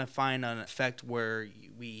we're trying to find an effect where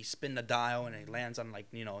we spin the dial and it lands on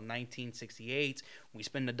 1968. We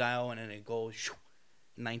spin the dial and then it goes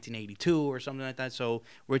 1982 or something like that. So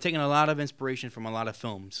we're taking a lot of inspiration from a lot of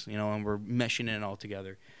films, and we're meshing it all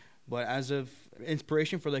together. But as of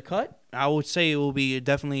inspiration for the cut, I would say it will be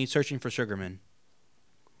definitely Searching for Sugarman.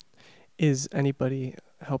 Is anybody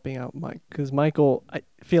helping out Mike? Because Michael, I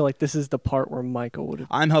feel like this is the part where Michael would have.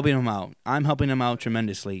 I'm helping him out. I'm helping him out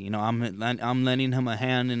tremendously. I'm lending him a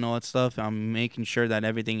hand and all that stuff. I'm making sure that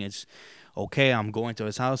everything is okay. I'm going to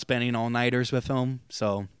his house, spending all-nighters with him.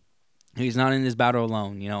 So he's not in this battle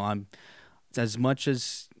alone. I'm as much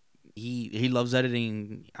as he loves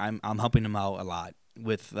editing. I'm helping him out a lot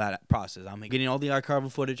with that process. I'm getting all the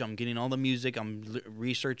archival footage. I'm getting all the music. I'm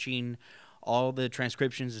researching all the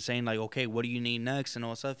transcriptions and saying okay, what do you need next and all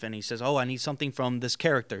that stuff. And he says, I need something from this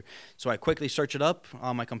character. So I quickly search it up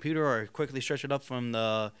on my computer, or I quickly search it up from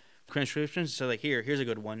the transcriptions. So here's a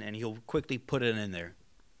good one, and he'll quickly put it in there.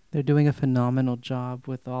 They're doing a phenomenal job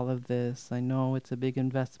with all of this. I know it's a big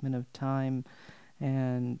investment of time,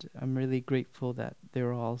 and I'm really grateful that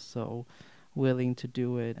they're also willing to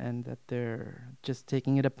do it and that they're just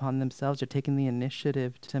taking it upon themselves. They're taking the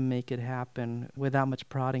initiative to make it happen without much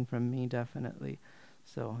prodding from me, definitely.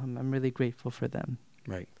 So I'm really grateful for them.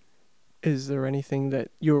 Right. Is there anything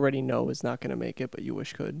that you already know is not going to make it, but you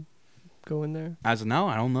wish could go in there? As of now,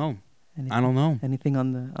 I don't know. I don't know. Anything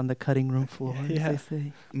on the cutting room floor, as they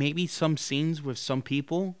say? Maybe some scenes with some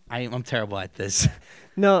people. I'm terrible at this.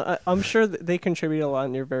 No, I'm sure that they contribute a lot,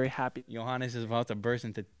 and you're very happy. Johannes is about to burst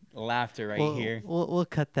into laughter here. We'll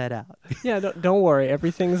cut that out. Yeah, don't worry.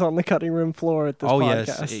 Everything's on the cutting room floor at this podcast.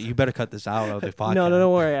 Yes. You better cut this out of the podcast. No,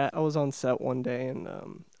 don't worry. I was on set one day, and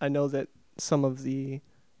I know that some of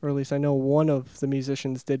or at least I know one of the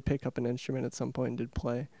musicians did pick up an instrument at some point and did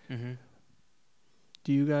play. Mm-hmm.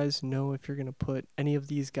 Do you guys know if you're going to put any of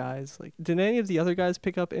these guys, did any of the other guys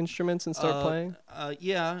pick up instruments and start playing?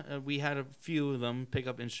 Yeah, we had a few of them pick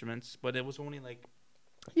up instruments, but it was only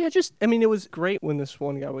Yeah, it was great when this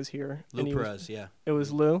one guy was here. Lou Perez, yeah. It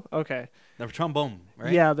was Lou? Okay. The trombone,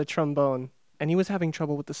 right? Yeah, the trombone. And he was having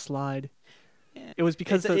trouble with the slide. Yeah. It was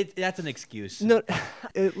because that's an excuse. No,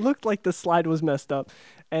 it looked like the slide was messed up,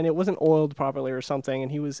 and it wasn't oiled properly or something,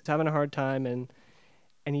 and he was having a hard time, and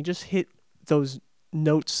he just hit those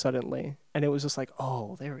notes suddenly, and it was just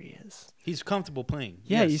oh, there he is. He's comfortable playing.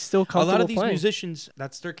 Yeah, yes. He's still comfortable playing. A lot of these playing. musicians,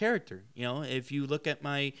 that's their character. If you look at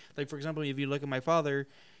for example, if you look at my father,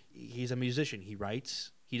 he's a musician. He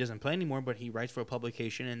writes. He doesn't play anymore, but he writes for a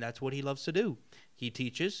publication, and that's what he loves to do. He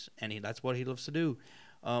teaches, and that's what he loves to do.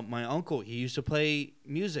 My uncle, he used to play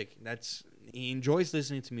music. He enjoys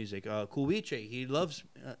listening to music. Kuwiche, he loves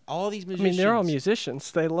all these musicians. They're all musicians.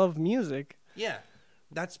 They love music. Yeah.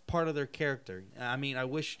 That's part of their character. I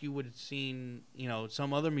wish you would have seen,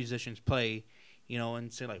 some other musicians play,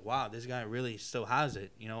 and say wow, this guy really still has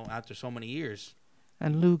it, after so many years.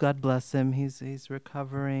 And Lou, God bless him, he's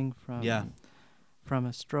recovering from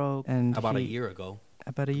a stroke, and about a year ago,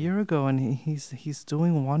 and he's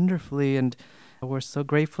doing wonderfully, and we're so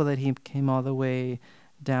grateful that he came all the way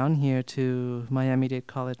down here to Miami Dade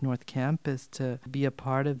College North Campus to be a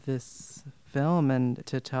part of this film and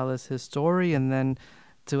to tell us his story, and then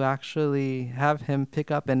to actually have him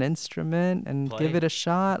pick up an instrument and give it a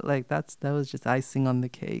shot. That was just icing on the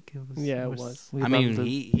cake. It was He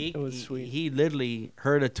it was sweet. He literally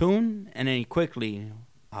heard a tune and then he quickly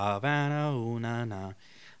Havana, ooh, na, na,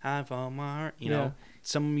 have all my heart.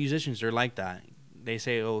 Some musicians are like that. They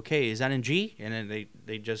say, okay, is that in G? And then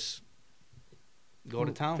they just go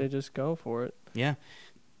to town. They just go for it. Yeah.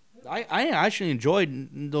 I actually enjoyed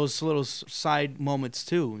those little side moments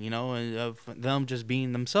too, of them just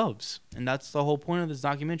being themselves. And that's the whole point of this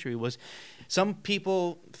documentary. Was some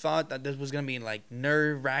people thought that this was going to be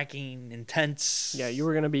nerve-wracking, intense. Yeah, you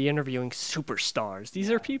were going to be interviewing superstars.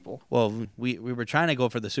 These are people. Well, we were trying to go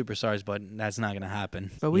for the superstars, but that's not going to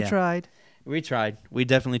happen. But we tried. We tried. We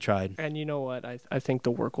definitely tried. And you know what? I think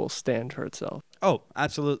the work will stand for itself. Oh,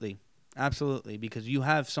 absolutely. Absolutely, because you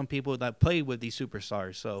have some people that play with these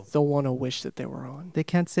superstars, so they'll want to wish that they were on. They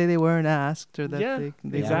can't say they weren't asked or that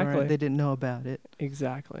exactly. They didn't know about it.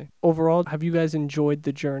 Exactly. Overall, have you guys enjoyed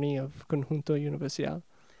the journey of Conjunto Universal?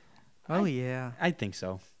 Oh, yeah. I think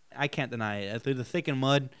so. I can't deny it. Through the thick and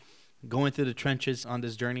mud, going through the trenches on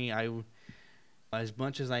this journey, as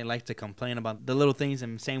much as I like to complain about the little things,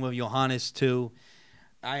 and same with Johannes too,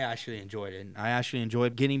 I actually enjoyed it. I actually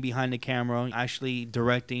enjoyed getting behind the camera, actually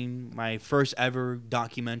directing my first ever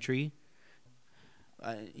documentary.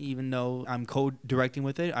 Even though I'm co-directing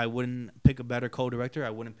with it, I wouldn't pick a better co-director.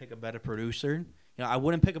 I wouldn't pick a better producer. I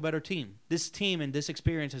wouldn't pick a better team. This team and this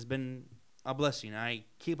experience has been a blessing. I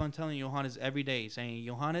keep on telling Johannes every day, saying,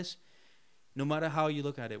 Johannes, no matter how you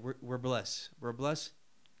look at it, we're blessed. We're blessed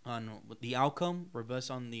on the outcome. We're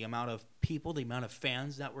blessed on the amount of people, the amount of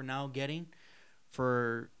fans that we're now getting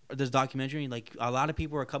for this documentary. Like, a lot of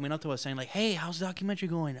people are coming up to us saying, like, hey, how's the documentary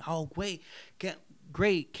going? Oh, wait,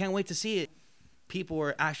 great, can't wait to see it. People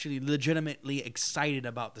are actually legitimately excited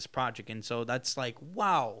about this project. And so that's like,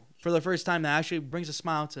 wow. For the first time, that actually brings a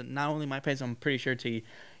smile to not only my face, I'm pretty sure to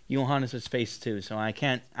Johannes' face too. So I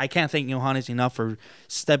can't thank Johannes enough for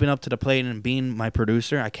stepping up to the plate and being my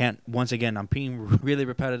producer. I can't, once again, I'm being really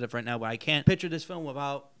repetitive right now, but I can't picture this film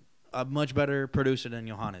without a much better producer than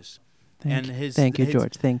Johannes. Thank you,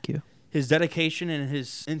 George. Thank you. His dedication and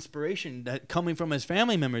his inspiration that coming from his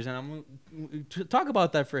family members. And I'm going to talk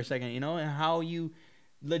about that for a second, you know, and how you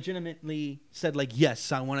legitimately said, like,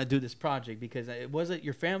 yes, I want to do this project, because was it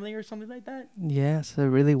your family or something like that? Yes, it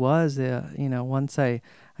really was. You know, once I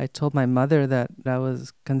told my mother that I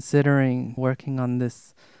was considering working on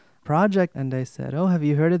this project, and I said, oh, have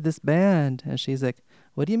you heard of this band? And she's like,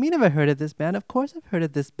 what do you mean have I heard of this band? Of course I've heard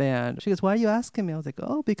of this band. She goes, why are you asking me? I was like,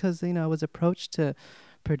 oh, because, you know, I was approached to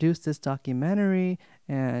produce this documentary,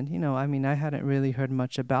 and, you know, I mean, I hadn't really heard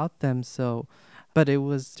much about them, so, but it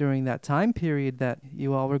was during that time period that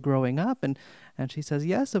you all were growing up, and she says,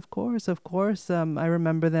 yes, of course, I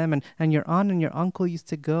remember them, and your aunt and your uncle used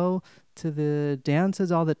to go to the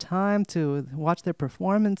dances all the time to watch their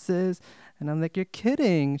performances. And I'm like, you're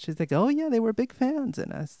kidding. She's like, oh yeah, they were big fans.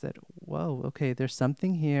 And I said, whoa, okay, there's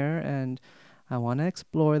something here, and I want to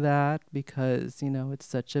explore that, because, you know, it's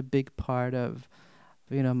such a big part of,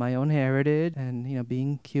 you know, my own heritage, and, you know,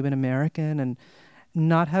 being Cuban-American and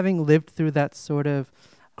not having lived through that sort of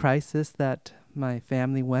crisis that my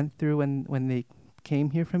family went through when they came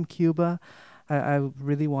here from Cuba. I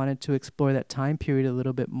really wanted to explore that time period a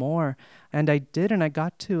little bit more. And I did, and I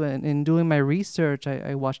got to. And in doing my research,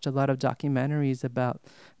 I watched a lot of documentaries about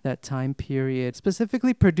that time period,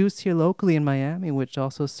 specifically produced here locally in Miami, which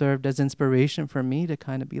also served as inspiration for me to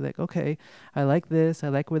kind of be like, okay, I like this. I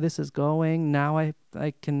like where this is going. Now I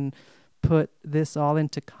can put this all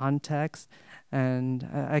into context, and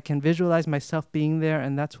I can visualize myself being there,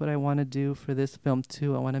 and that's what I want to do for this film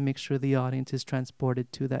too. I want to make sure the audience is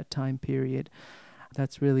transported to that time period.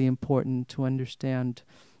 That's really important to understand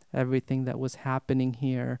everything that was happening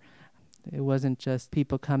here. It wasn't just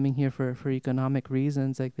people coming here for economic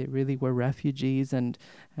reasons. Like, they really were refugees, and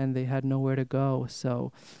they had nowhere to go.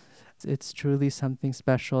 So it's truly something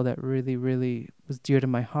special that really, really was dear to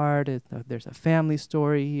my heart. There's a family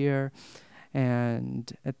story here.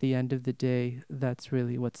 And at the end of the day, that's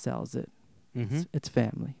really what sells it. Mm-hmm. It's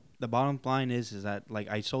family. The bottom line is that, like,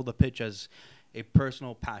 I sold the pitch as a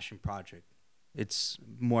personal passion project. It's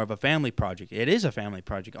more of a family project. It is a family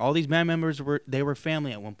project. All these band members were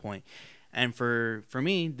family at one point. And for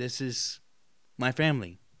me, this is my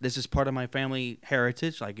family. This is part of my family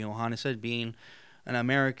heritage. Like Johannes said, being an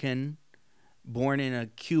American born in a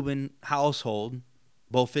Cuban household,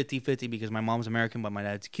 both 50-50, because my mom's American but my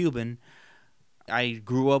dad's Cuban. I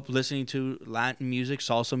grew up listening to Latin music,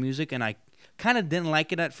 salsa music, and I kind of didn't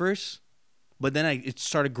like it at first, but then it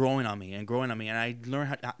started growing on me, and I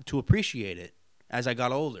learned how to appreciate it as I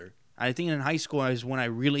got older. I think in high school is when I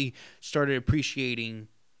really started appreciating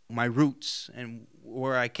my roots and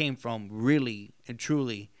where I came from, really and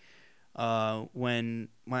truly. When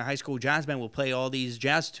my high school jazz band would play all these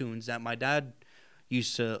jazz tunes that my dad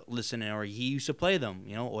used to listen to, or he used to play them,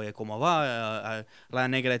 you know, Oye Como Va, La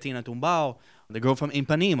Negra Tina Tumbao, The Girl from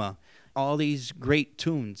Ipanema, all these great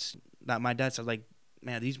tunes that my dad said, like,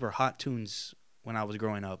 man, these were hot tunes when I was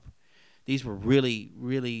growing up. These were really,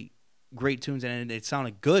 really great tunes, and it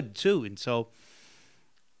sounded good too. And so,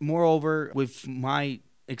 moreover, with my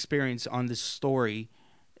experience on this story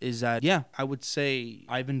is that, yeah, I would say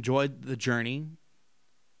I've enjoyed the journey,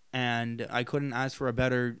 and I couldn't ask for a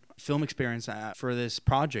better film experience for this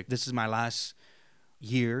project. This is my last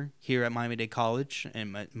year here at Miami Dade College,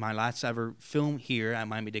 and my last ever film here at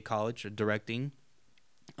Miami Dade College, directing.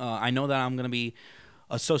 I know that I'm going to be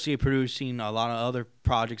associate producing a lot of other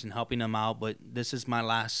projects and helping them out, but this is my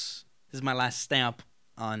last stamp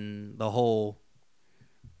on the whole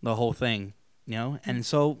thing, you know. And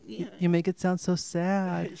so you make it sound so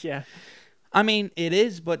sad. Yeah. I mean, it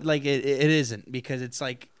is, but like it isn't, because it's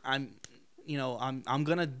like I'm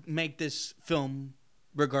gonna make this film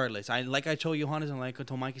regardless. I told Johannes, and like I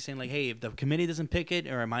told Mikey, saying like, hey, if the committee doesn't pick it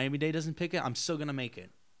or Miami Dade doesn't pick it, I'm still gonna make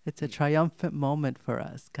it. It's a triumphant moment for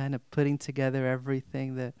us, kind of putting together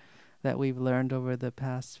everything that we've learned over the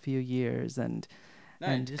past few years, and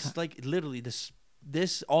just like literally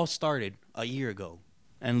this all started a year ago,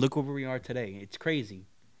 and look where we are today. It's crazy.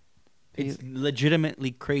 It's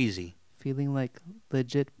legitimately crazy. Feeling like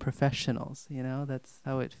legit professionals, you know? That's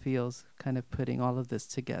how it feels, kind of putting all of this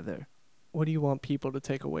together. What do you want people to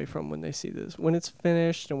take away from when they see this? When it's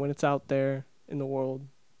finished and when it's out there in the world?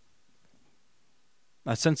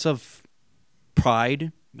 A sense of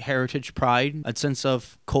pride, heritage pride, a sense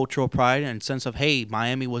of cultural pride, and a sense of, hey,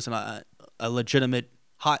 Miami was a legitimate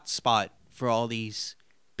hot spot for all these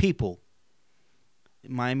people.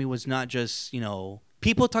 Miami was not just,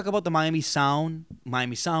 people talk about the Miami Sound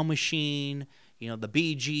Machine, the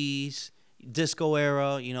Bee Gees, disco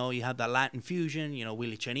era, you have that Latin fusion,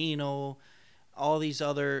 Willie Chanino, all these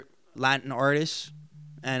other Latin artists,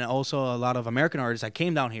 and also a lot of American artists that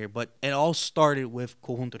came down here. But it all started with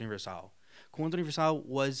Conjunto Universal. Conjunto Universal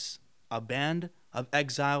was a band of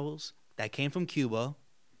exiles that came from Cuba,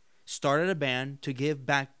 started a band to give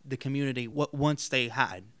back the community what once they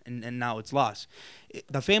had, and now it's lost.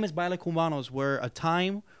 The famous Baile Cubanos were a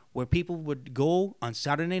time where people would go on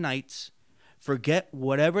Saturday nights, forget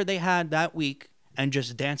whatever they had that week, and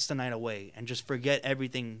just dance the night away, and just forget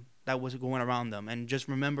everything that was going around them, and just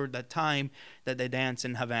remember that time that they danced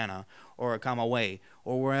in Havana or Camagüey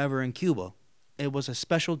or wherever in Cuba. It was a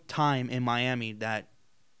special time in Miami that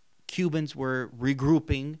Cubans were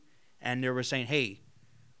regrouping, and they were saying, hey,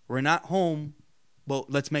 we're not home,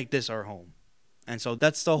 but let's make this our home. And so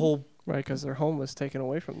that's the whole... Right, because their home was taken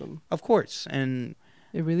away from them. Of course. And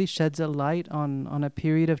it really sheds a light on a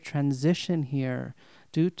period of transition here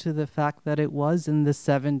due to the fact that it was in the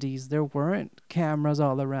 70s. There weren't cameras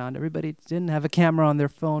all around. Everybody didn't have a camera on their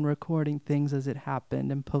phone recording things as it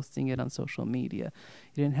happened and posting it on social media.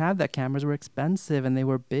 You didn't have that. Cameras were expensive and they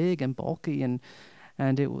were big and bulky, and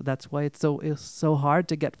that's why it's so hard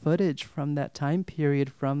to get footage from that time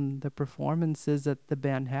period from the performances that the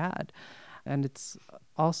band had. And it's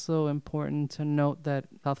also important to note that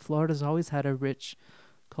South Florida's always had a rich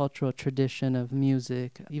cultural tradition of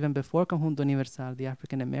music. Even before Conjunto Universal, the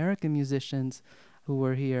African-American musicians who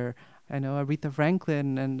were here, I know Aretha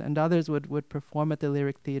Franklin and others would perform at the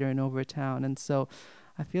Lyric Theater in Overtown. And so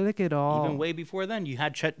I feel like it all... Even way before then, you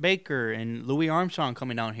had Chet Baker and Louis Armstrong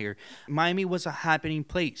coming down here. Miami was a happening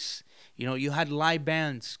place. You had live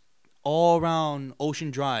bands all around Ocean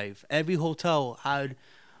Drive. Every hotel had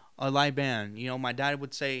a live band. My dad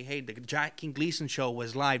would say, hey, the Jackie Gleason show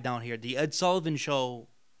was live down here. The Ed Sullivan show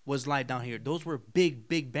was live down here. Those were big,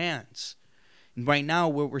 big bands. And right now,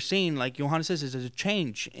 what we're seeing, like Johannes says, is a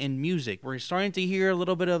change in music. We're starting to hear a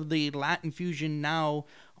little bit of the Latin fusion now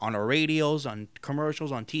on our radios, on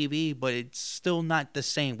commercials, on TV, but it's still not the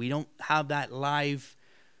same. We don't have that live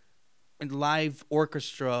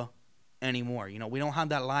orchestra anymore. We don't have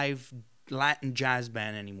that live Latin jazz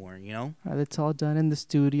band anymore, It's all done in the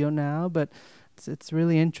studio now, but it's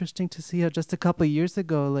really interesting to see how just a couple of years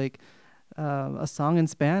ago, a song in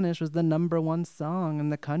Spanish was the #1 song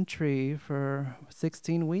in the country for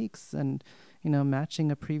 16 weeks and,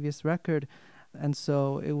 matching a previous record. And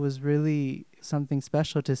so it was really something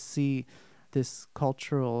special to see this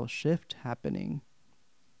cultural shift happening.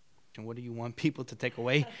 And what do you want people to take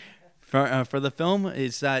away for the film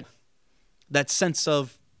is that sense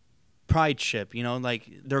of prideship,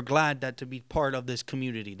 they're glad that to be part of this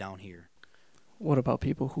community down here. What about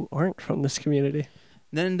people who aren't from this community?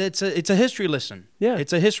 Then it's a history lesson. Yeah.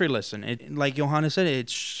 It's a history lesson. Like Johannes said, it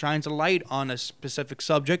shines a light on a specific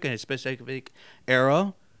subject and a specific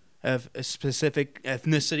era of a specific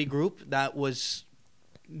ethnicity group that was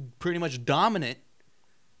pretty much dominant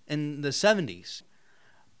in the 70s.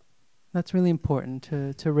 That's really important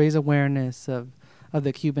to raise awareness of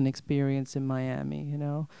the Cuban experience in Miami,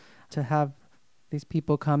 to have these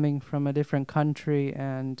people coming from a different country,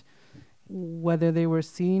 and whether they were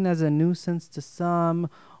seen as a nuisance to some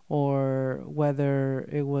or whether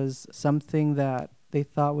it was something that they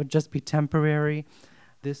thought would just be temporary,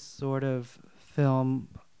 this sort of film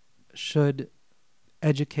should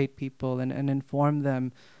educate people and inform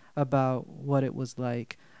them about what it was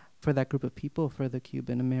like for that group of people, for the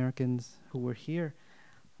Cuban-Americans who were here.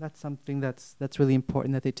 That's something that's really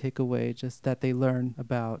important that they take away, just that they learn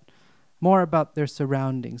more about their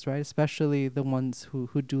surroundings, right? Especially the ones who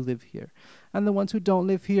do live here. And the ones who don't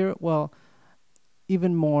live here, well,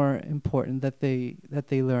 even more important that they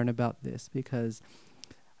learn about this, because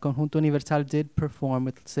Conjunto Universal did perform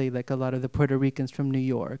with, say, a lot of the Puerto Ricans from New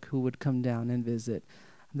York who would come down and visit.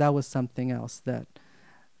 That was something else that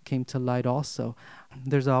came to light also.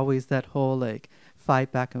 There's always that whole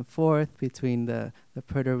fight back and forth between the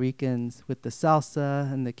Puerto Ricans with the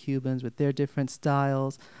salsa and the Cubans with their different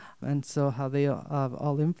styles, and so how they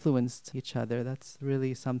all influenced each other. That's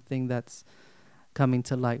really something that's coming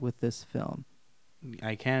to light with this film.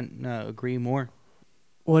 I can't agree more.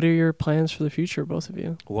 What are your plans for the future, both of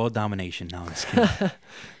you? World domination. No, I'm just kidding.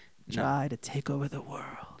 Try to take over the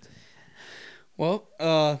world. Well,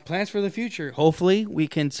 plans for the future. Hopefully, we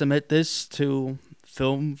can submit this to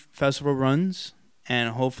film festival runs,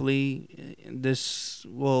 and hopefully, this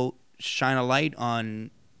will shine a light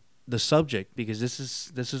on the subject, because this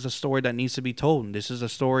is a story that needs to be told. This is a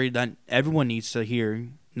story that everyone needs to hear,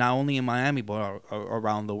 not only in Miami but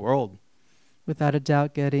around the world. Without a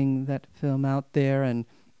doubt, getting that film out there and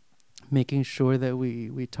making sure that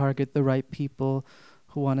we target the right people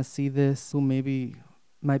who want to see this, who maybe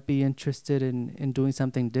might be interested in doing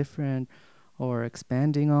something different or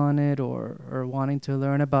expanding on it, or wanting to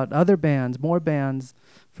learn about other bands, more bands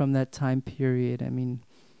from that time period. I mean,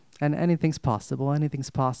 and anything's possible, and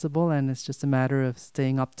it's just a matter of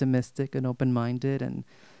staying optimistic and open-minded and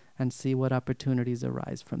see what opportunities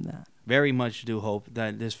arise from that. Very much do hope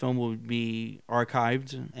that this film will be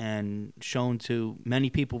archived and shown to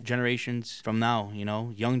many people, generations from now,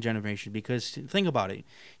 young generation. Because think about it.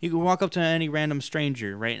 You can walk up to any random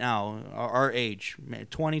stranger right now, our age,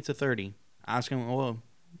 20 to 30, ask him, oh,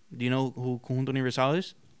 do you know who Conjunto Universal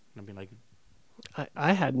is? And I'll be like,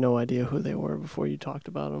 I had no idea who they were before you talked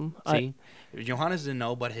about them. See, Johannes didn't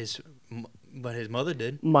know, but his mother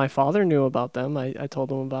did. My father knew about them. I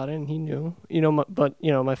told him about it, and he knew.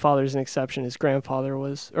 My father's an exception. His grandfather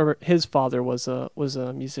his father was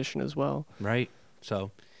a musician as well. Right.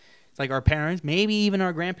 So it's like our parents, maybe even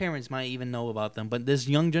our grandparents might even know about them, but this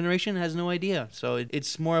young generation has no idea. So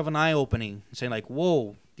it's more of an eye-opening, saying like,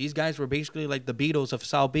 whoa, these guys were basically like the Beatles of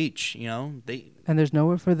South Beach, And there's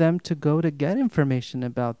nowhere for them to go to get information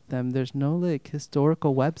about them. There's no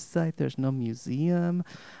historical website. There's no museum.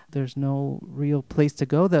 There's no real place to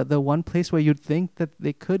go. The one place where you'd think that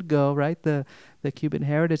they could go, right? The Cuban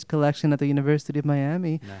Heritage Collection at the University of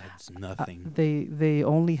Miami. That's nothing. They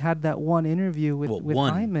only had that one interview with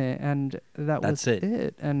Jaime, and that's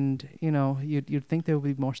it. And you'd think there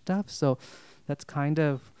would be more stuff. So that's kind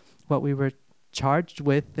of what we were charged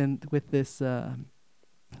with with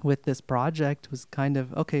this project, was kind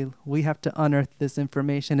of, okay, we have to unearth this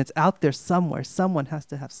information. It's out there somewhere. Someone has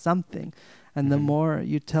to have something. And the more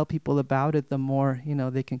you tell people about it, the more,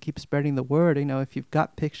 they can keep spreading the word. If you've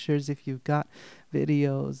got pictures, if you've got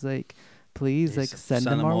videos, please, send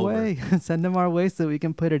them our way. Send them our way so we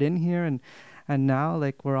can put it in here. And now,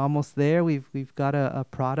 we're almost there. We've got a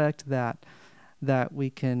product that we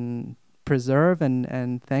can preserve,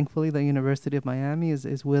 and thankfully the University of Miami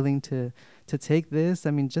is willing to take this.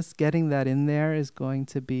 I mean, just getting that in there is going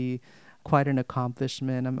to be quite an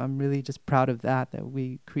accomplishment. I'm really just proud of that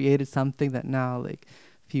we created something that now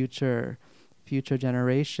future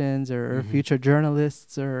generations or future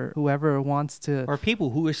journalists or whoever wants to, or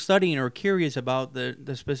people who are studying or curious about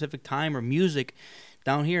the specific time or music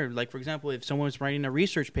down here. Like, for example, if someone's writing a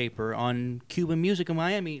research paper on Cuban music in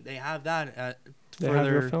Miami, they have that have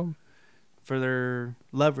your film. For their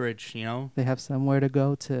leverage, They have somewhere to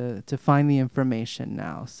go to find the information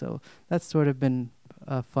now. So that's sort of been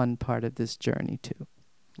a fun part of this journey too.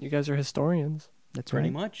 You guys are historians. That's pretty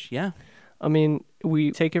right. much, yeah. I mean,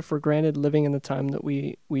 we take it for granted living in the time that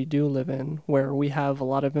we do live in, where we have a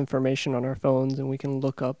lot of information on our phones and we can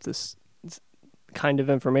look up this kind of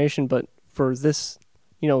information. But for this,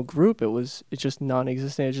 group, it's just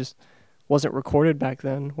non-existent. It just wasn't recorded back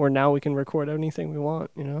then, where now we can record anything we want,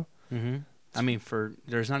 Mm-hmm. I mean,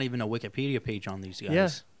 there's not even a Wikipedia page on these guys. Yeah,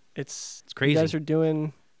 it's crazy. You guys are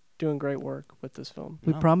doing great work with this film.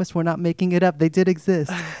 We promise we're not making it up. They did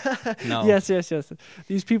exist. No. Yes.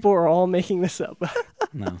 These people are all making this up.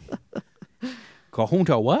 No.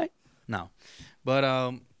 Conjunto what? No.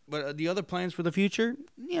 But the other plans for the future,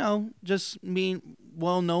 just being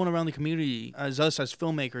well known around the community as us as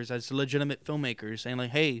filmmakers, as legitimate filmmakers, saying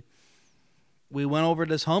like, hey, we went over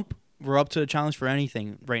this hump. We're up to a challenge for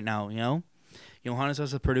anything right now, Johannes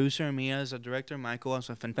as a producer, and me as a director, Michael as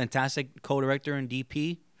a fantastic co-director and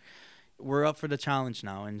DP. We're up for the challenge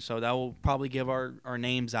now, and so that will probably give our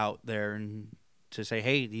names out there and to say,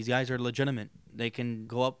 hey, these guys are legitimate. They can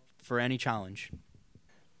go up for any challenge.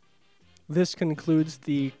 This concludes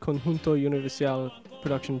the Conjunto Universal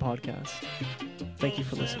production podcast. Thank you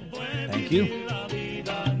for listening. Thank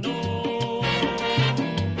you.